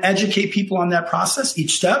 We want to educate people on that process,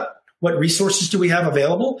 each step. What resources do we have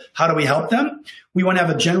available? How do we help them? We want to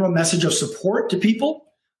have a general message of support to people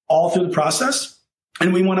all through the process.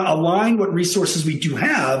 And we want to align what resources we do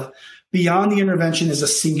have beyond the intervention as a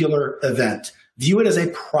singular event. View it as a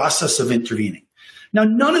process of intervening. Now,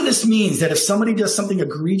 none of this means that if somebody does something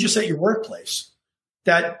egregious at your workplace,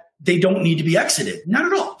 that they don't need to be exited. Not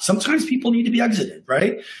at all. Sometimes people need to be exited,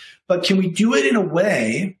 right? But can we do it in a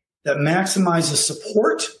way that maximizes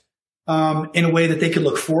support in a way that they can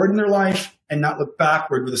look forward in their life and not look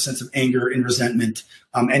backward with a sense of anger and resentment,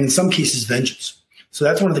 and in some cases, vengeance. So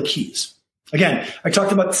that's one of the keys. Again, I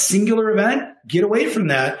talked about the singular event. Get away from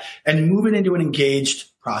that and move it into an engaged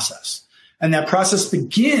process. And that process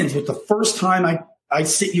begins with the first time I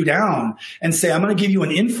sit you down and say, I'm going to give you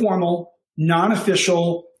an informal,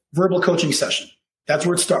 non-official verbal coaching session. That's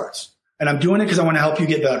where it starts. And I'm doing it because I want to help you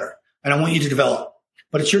get better and I want you to develop.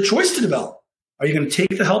 But it's your choice to develop. Are you going to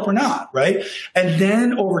take the help or not? Right? And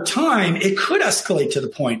then over time, it could escalate to the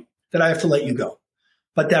point that I have to let you go.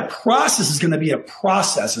 But that process is going to be a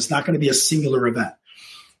process. It's not going to be a singular event.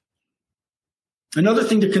 Another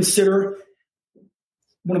thing to consider,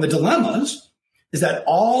 one of the dilemmas, is that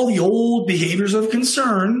all the old behaviors of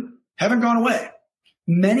concern haven't gone away.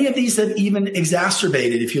 Many of these have even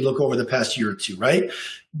exacerbated if you look over the past year or two, right?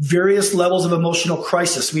 Various levels of emotional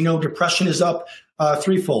crisis. We know depression is up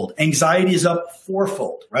threefold. Anxiety is up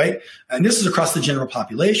fourfold, right? And this is across the general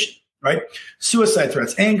population, right? Suicide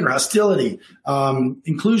threats, anger, hostility,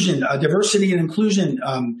 inclusion, diversity and inclusion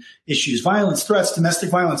issues, violence, threats, domestic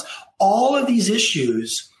violence. All of these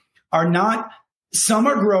issues are not, some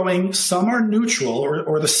are growing, some are neutral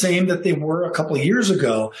or the same that they were a couple of years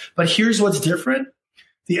ago. But here's what's different.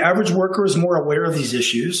 The average worker is more aware of these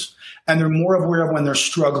issues and they're more aware of when they're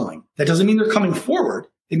struggling. That doesn't mean they're coming forward.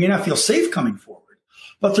 They may not feel safe coming forward,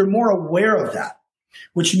 but they're more aware of that,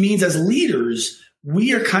 which means as leaders,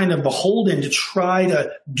 we are kind of beholden to try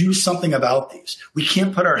to do something about these. We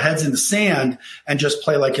can't put our heads in the sand and just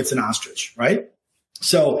play like it's an ostrich, right?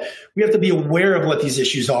 So we have to be aware of what these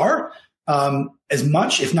issues are as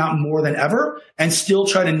much, if not more than ever, and still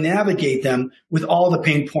try to navigate them with all the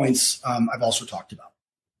pain points I've also talked about.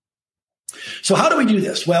 So how do we do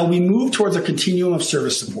this? Well, we move towards a continuum of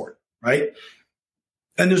service support, right?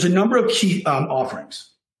 And there's a number of key offerings.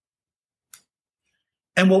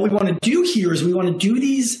 And what we want to do here is we want to do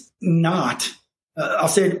these not, I'll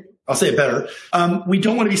say it better. We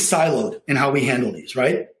don't want to be siloed in how we handle these,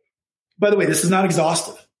 right? By the way, this is not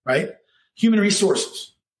exhaustive, right? Human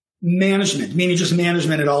resources, management, meaning just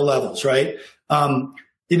management at all levels, right?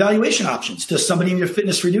 Evaluation options. Does somebody need a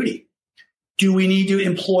fitness for duty? Do we need to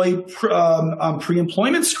employ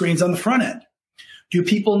pre-employment screens on the front end? Do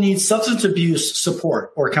people need substance abuse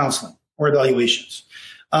support or counseling or evaluations?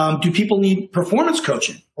 Do people need performance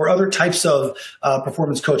coaching or other types of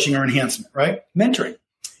performance coaching or enhancement, right? Mentoring,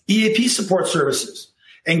 EAP support services,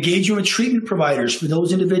 engaging with treatment providers for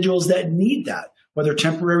those individuals that need that, whether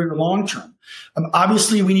temporary or long-term.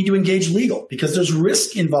 Obviously, we need to engage legal because there's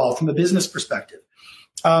risk involved from a business perspective.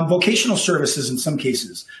 Vocational services in some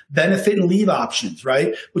cases, benefit and leave options,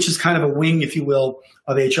 right? Which is kind of a wing, if you will,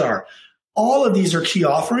 of HR. All of these are key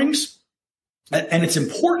offerings, and it's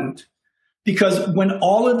important because when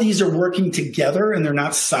all of these are working together and they're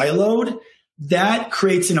not siloed, that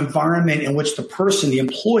creates an environment in which the person, the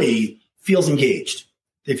employee, feels engaged.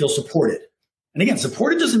 They feel supported. And again,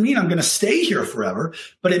 supported doesn't mean I'm going to stay here forever,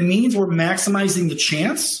 but it means we're maximizing the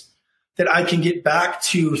chance that I can get back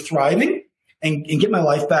to thriving and get my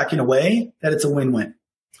life back in a way that it's a win-win.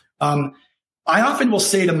 I often will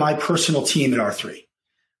say to my personal team at R3,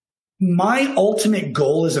 my ultimate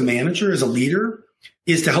goal as a manager, as a leader,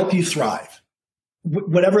 is to help you thrive,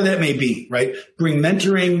 whatever that may be, right? Bring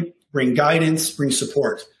mentoring, bring guidance, bring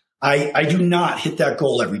support. I do not hit that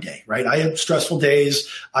goal every day, right? I have stressful days.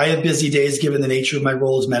 I have busy days, given the nature of my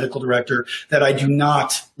role as medical director, that I do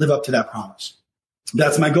not live up to that promise.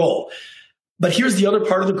 That's my goal. But here's the other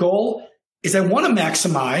part of the goal is I want to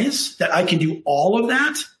maximize that I can do all of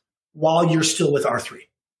that while you're still with R3,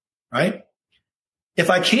 right? If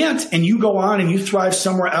I can't and you go on and you thrive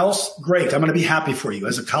somewhere else, great. I'm going to be happy for you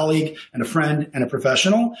as a colleague and a friend and a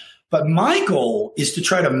professional. But my goal is to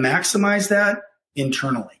try to maximize that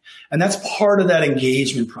internally. And that's part of that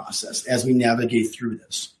engagement process as we navigate through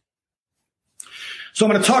this. So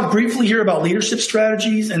I'm going to talk briefly here about leadership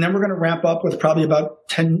strategies, and then we're going to wrap up with probably about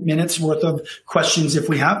 10 minutes worth of questions if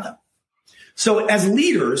we have them. So as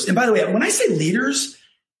leaders, and by the way, when I say leaders,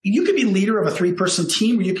 you could be leader of a 3-person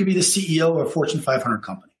team or you could be the CEO of a Fortune 500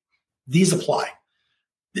 company. These apply.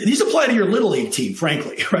 These apply to your little league team,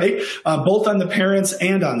 frankly, right? Both on the parents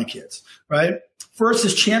and on the kids, right? First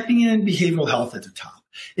is champion behavioral health at the top.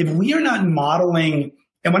 If we are not modeling,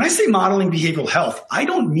 and when I say modeling behavioral health, I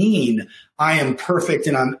don't mean I am perfect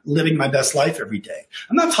and I'm living my best life every day.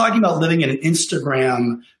 I'm not talking about living in an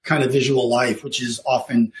Instagram kind of visual life, which is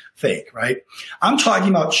often fake, right? I'm talking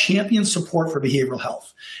about champion support for behavioral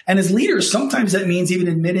health. And as leaders, sometimes that means even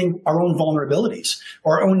admitting our own vulnerabilities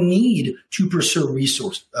or our own need to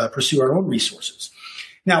pursue our own resources.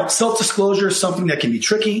 Now, self-disclosure is something that can be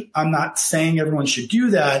tricky. I'm not saying everyone should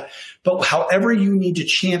do that, but however you need to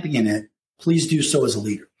champion it, please do so as a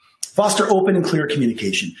leader. Foster open and clear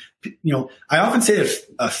communication. I often say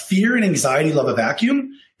that fear and anxiety love a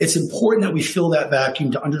vacuum. It's important that we fill that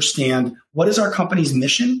vacuum to understand what is our company's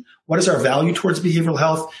mission, what is our value towards behavioral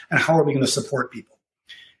health, and how are we going to support people.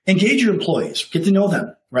 Engage your employees. Get to know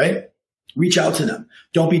them, right? Reach out to them.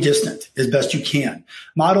 Don't be distant as best you can.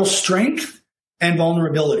 Model strength and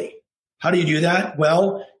vulnerability. How do you do that?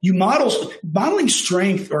 Well, modeling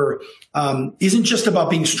strength isn't just about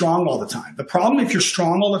being strong all the time. The problem if you're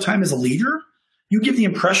strong all the time as a leader, you give the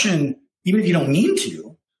impression, even if you don't mean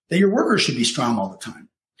to, that your workers should be strong all the time.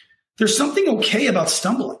 There's something okay about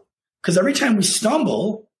stumbling, because every time we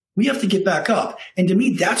stumble, we have to get back up. And to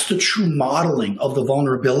me, that's the true modeling of the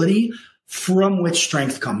vulnerability from which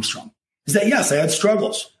strength comes from. Is that, yes, I had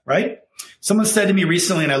struggles, right? Someone said to me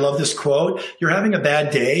recently, and I love this quote, you're having a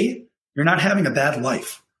bad day, you're not having a bad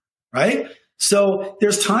life, right? So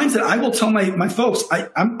there's times that I will tell my folks,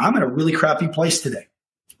 I'm in a really crappy place today,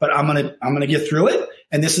 but I'm gonna get through it,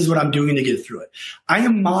 and this is what I'm doing to get through it. I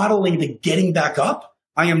am modeling the getting back up.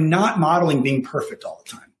 I am not modeling being perfect all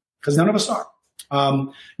the time, because none of us are.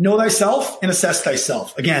 Know thyself and assess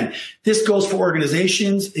thyself. Again, this goes for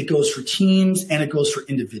organizations, it goes for teams, and it goes for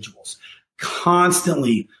individuals.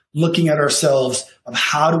 Constantly looking at ourselves of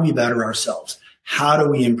how do we better ourselves? How do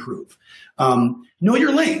we improve? Know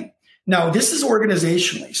your lane. Now, this is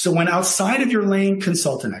organizationally. So when outside of your lane,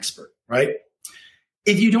 consult an expert, right?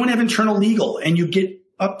 If you don't have internal legal and you get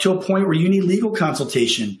up to a point where you need legal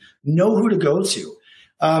consultation, know who to go to.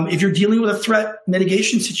 If you're dealing with a threat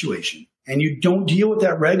mitigation situation and you don't deal with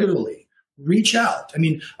that regularly, reach out. I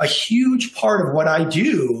mean, a huge part of what I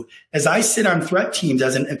do is I sit on threat teams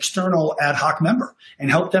as an external ad hoc member and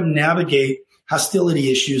help them navigate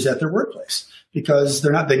hostility issues at their workplace because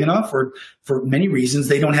they're not big enough, or for many reasons,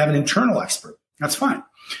 they don't have an internal expert. That's fine,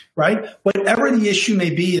 right? Whatever the issue may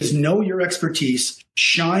be, is know your expertise,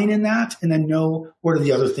 shine in that, and then know what are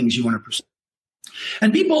the other things you want to pursue.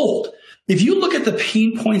 And be bold. If you look at the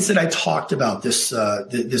pain points that I talked about this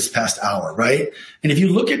past hour, right? And if you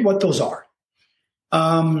look at what those are,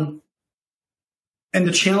 and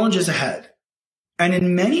the challenges ahead, and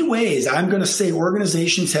in many ways, I'm going to say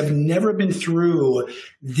organizations have never been through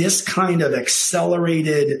this kind of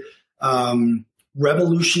accelerated,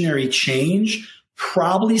 revolutionary change,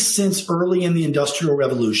 probably since early in the Industrial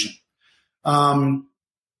Revolution.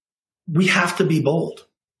 We have to be bold.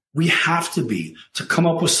 We have to come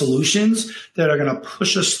up with solutions that are going to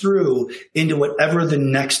push us through into whatever the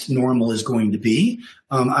next normal is going to be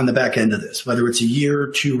on the back end of this, whether it's a year,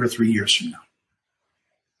 2 or 3 years from now.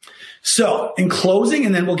 So in closing,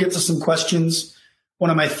 and then we'll get to some questions. One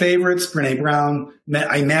of my favorites, Brené Brown,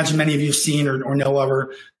 I imagine many of you have seen or know of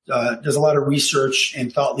her, does a lot of research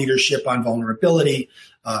and thought leadership on vulnerability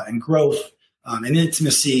and growth and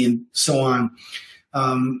intimacy and so on.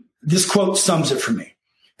 This quote sums it for me.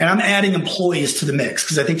 And I'm adding employees to the mix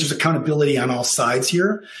because I think there's accountability on all sides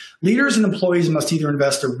here. Leaders and employees must either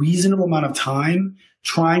invest a reasonable amount of time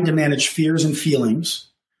trying to manage fears and feelings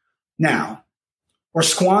now, or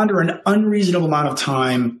squander an unreasonable amount of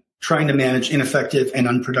time trying to manage ineffective and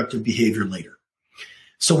unproductive behavior later.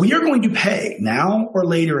 So we are going to pay now or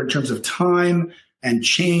later in terms of time and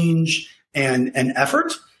change and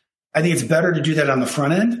effort. I think it's better to do that on the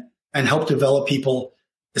front end and help develop people,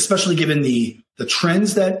 especially given the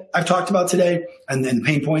trends that I've talked about today and then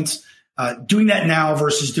pain points, doing that now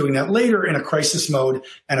versus doing that later in a crisis mode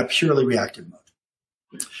and a purely reactive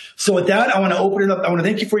mode. So with that, I want to open it up. I want to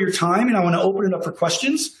thank you for your time, and I want to open it up for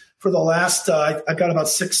questions for the last, I've got about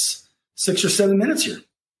six or 7 minutes here.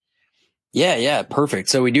 Yeah. Perfect.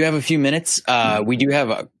 So we do have a few minutes. We do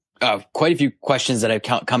have quite a few questions that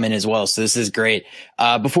have come in as well. So this is great.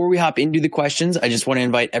 Before we hop into the questions, I just want to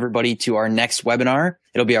invite everybody to our next webinar.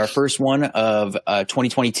 It'll be our first one of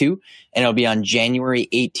 2022, and it'll be on January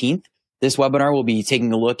 18th. This webinar will be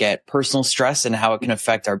taking a look at personal stress and how it can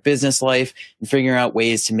affect our business life and figuring out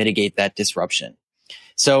ways to mitigate that disruption.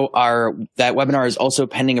 So that webinar is also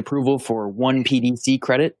pending approval for 1 PDC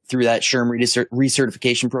credit through that SHRM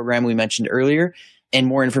recertification program we mentioned earlier. And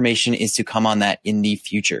more information is to come on that in the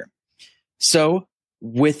future. So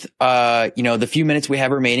with, the few minutes we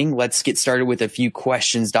have remaining, let's get started with a few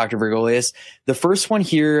questions, Dr. Virgolius. The first one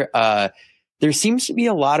here, there seems to be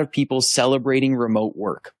a lot of people celebrating remote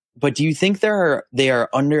work, but do you think they are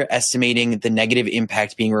underestimating the negative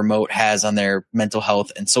impact being remote has on their mental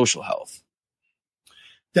health and social health?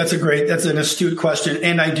 That's an astute question.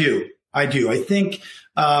 And I do. I think,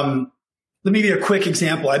 let me give you a quick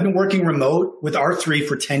example. I've been working remote with R3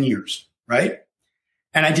 for 10 years, right?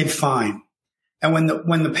 And I did fine. And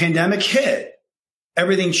when the pandemic hit,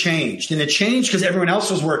 everything changed. And it changed because everyone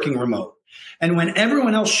else was working remote. And when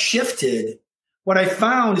everyone else shifted, what I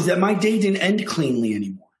found is that my day didn't end cleanly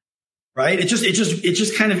anymore, right? It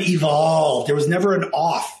just kind of evolved. There was never an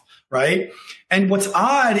off, right? And what's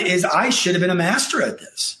odd is I should have been a master at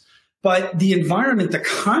this. But the environment, the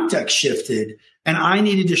context shifted and I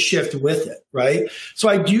needed to shift with it, right? So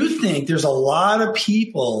I do think there's a lot of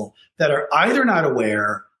people that are either not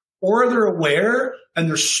aware or they're aware and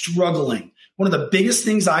they're struggling. One of the biggest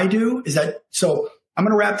things I do is that, so I'm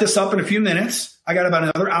going to wrap this up in a few minutes. I got about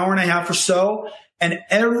another hour and a half or so. And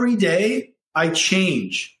every day I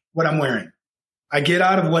change what I'm wearing. I get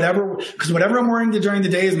out of whatever, because whatever I'm wearing during the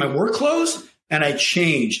day is my work clothes, and I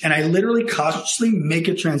change. And I literally consciously make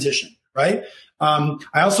a transition, right? I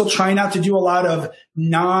also try not to do a lot of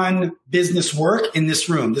non-business work in this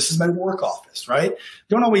room. This is my work office, right?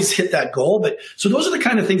 Don't always hit that goal. But so those are the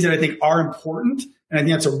kind of things that I think are important. And I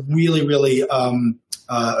think that's a really, really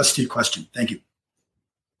astute question. Thank you.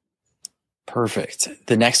 Perfect.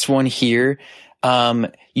 The next one here.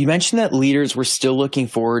 You mentioned that leaders were still looking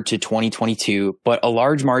forward to 2022, but a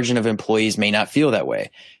large margin of employees may not feel that way.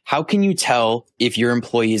 How can you tell if your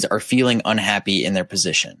employees are feeling unhappy in their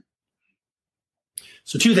position?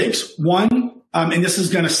 So two things. One, and this is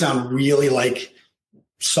going to sound really like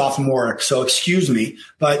sophomoric, so excuse me,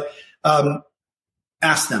 but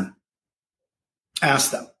ask them.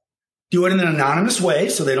 Ask them. Do it in an anonymous way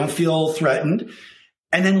so they don't feel threatened.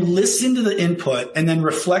 And then listen to the input and then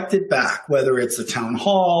reflect it back, whether it's a town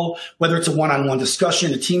hall, whether it's a one-on-one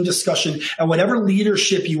discussion, a team discussion, and whatever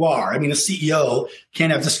leadership you are. I mean, a CEO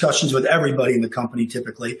can't have discussions with everybody in the company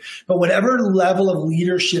typically, but whatever level of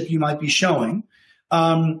leadership you might be showing,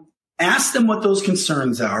 ask them what those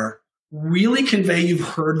concerns are, really convey you've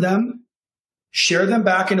heard them, share them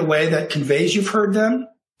back in a way that conveys you've heard them,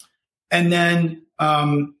 and then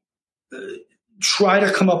try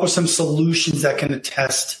to come up with some solutions that can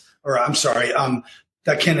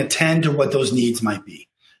that can attend to what those needs might be.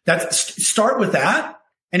 Start with that.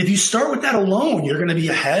 And if you start with that alone, you're going to be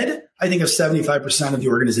ahead, I think, of 75% of the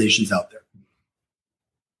organizations out there.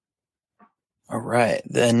 All right.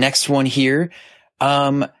 The next one here.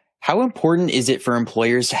 How important is it for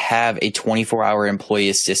employers to have a 24-hour employee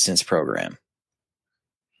assistance program?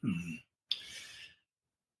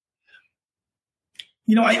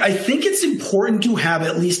 You know, I think it's important to have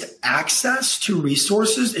at least access to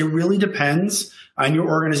resources. It really depends on your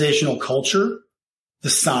organizational culture, the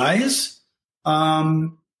size,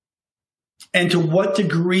 and to what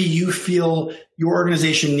degree you feel your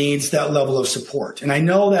organization needs that level of support. And I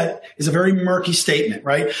know that is a very murky statement,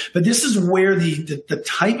 right? But this is where the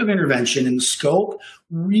type of intervention and the scope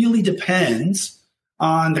really depends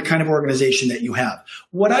on the kind of organization that you have.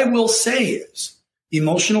 What I will say is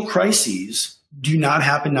emotional crises do not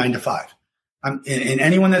happen 9 to 5. And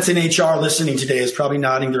anyone that's in HR listening today is probably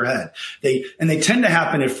nodding their head. They tend to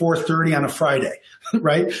happen at 4:30 on a Friday,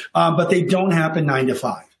 right? But they don't happen 9 to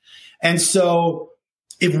 5. And so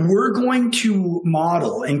if we're going to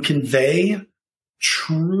model and convey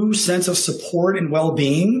true sense of support and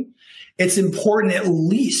well-being, it's important at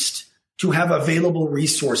least to have available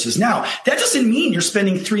resources. Now, that doesn't mean you're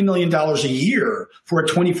spending $3 million a year for a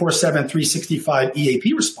 24/7, 365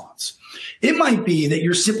 EAP response. It might be that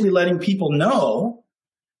you're simply letting people know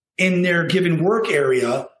in their given work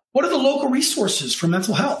area, what are the local resources for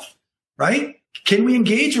mental health, right? Can we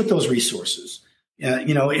engage with those resources,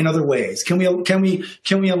 in other ways? Can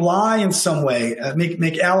we ally in some way,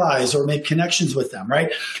 make allies or make connections with them,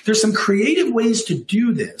 right? There's some creative ways to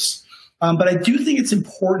do this. But I do think it's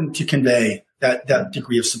important to convey that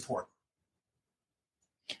degree of support.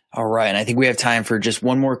 All right. And I think we have time for just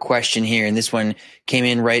one more question here. And this one came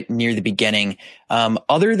in right near the beginning.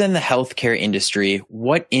 Other than the healthcare industry,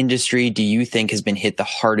 what industry do you think has been hit the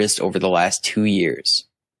hardest over the last 2 years?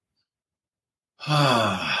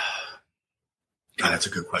 God, that's a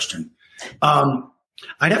good question.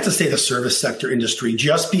 I'd have to say the service sector industry,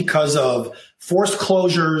 just because of forced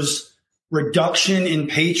closures, reduction in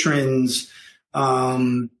patrons,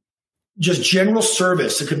 just general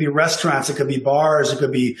service. It could be restaurants, it could be bars, it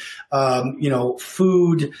could be,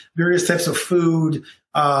 food, various types of food,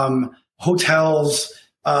 hotels.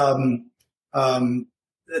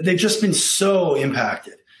 They've just been so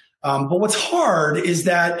impacted. But what's hard is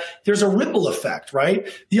that there's a ripple effect, right?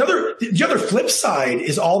 The other flip side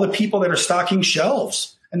is all the people that are stocking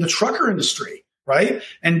shelves and the trucker industry, right?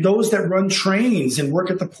 And those that run trains and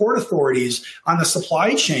work at the port authorities on the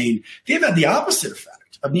supply chain, they've had the opposite effect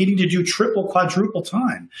of needing to do triple, quadruple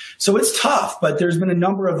time. So it's tough, but there's been a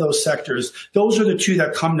number of those sectors. Those are the two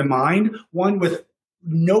that come to mind, one with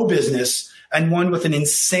no business and one with an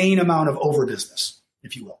insane amount of over business,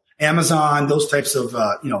 if you will. Amazon, those types of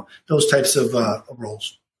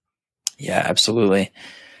roles. Yeah, absolutely.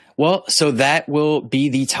 Well, so that will be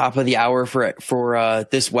the top of the hour for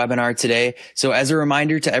this webinar today. So as a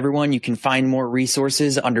reminder to everyone, you can find more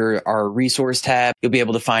resources under our resource tab. You'll be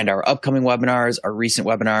able to find our upcoming webinars, our recent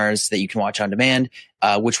webinars that you can watch on demand,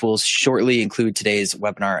 which will shortly include today's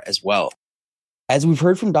webinar as well. As we've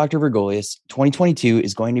heard from Dr. Virgolius, 2022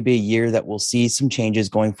 is going to be a year that will see some changes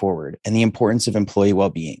going forward and the importance of employee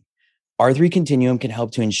well-being. R3 Continuum can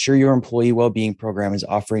help to ensure your employee well-being program is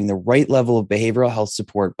offering the right level of behavioral health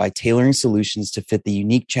support by tailoring solutions to fit the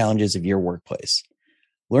unique challenges of your workplace.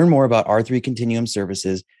 Learn more about R3 Continuum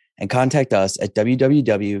services and contact us at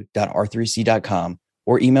www.r3c.com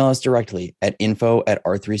or email us directly at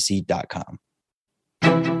info@r3c.com.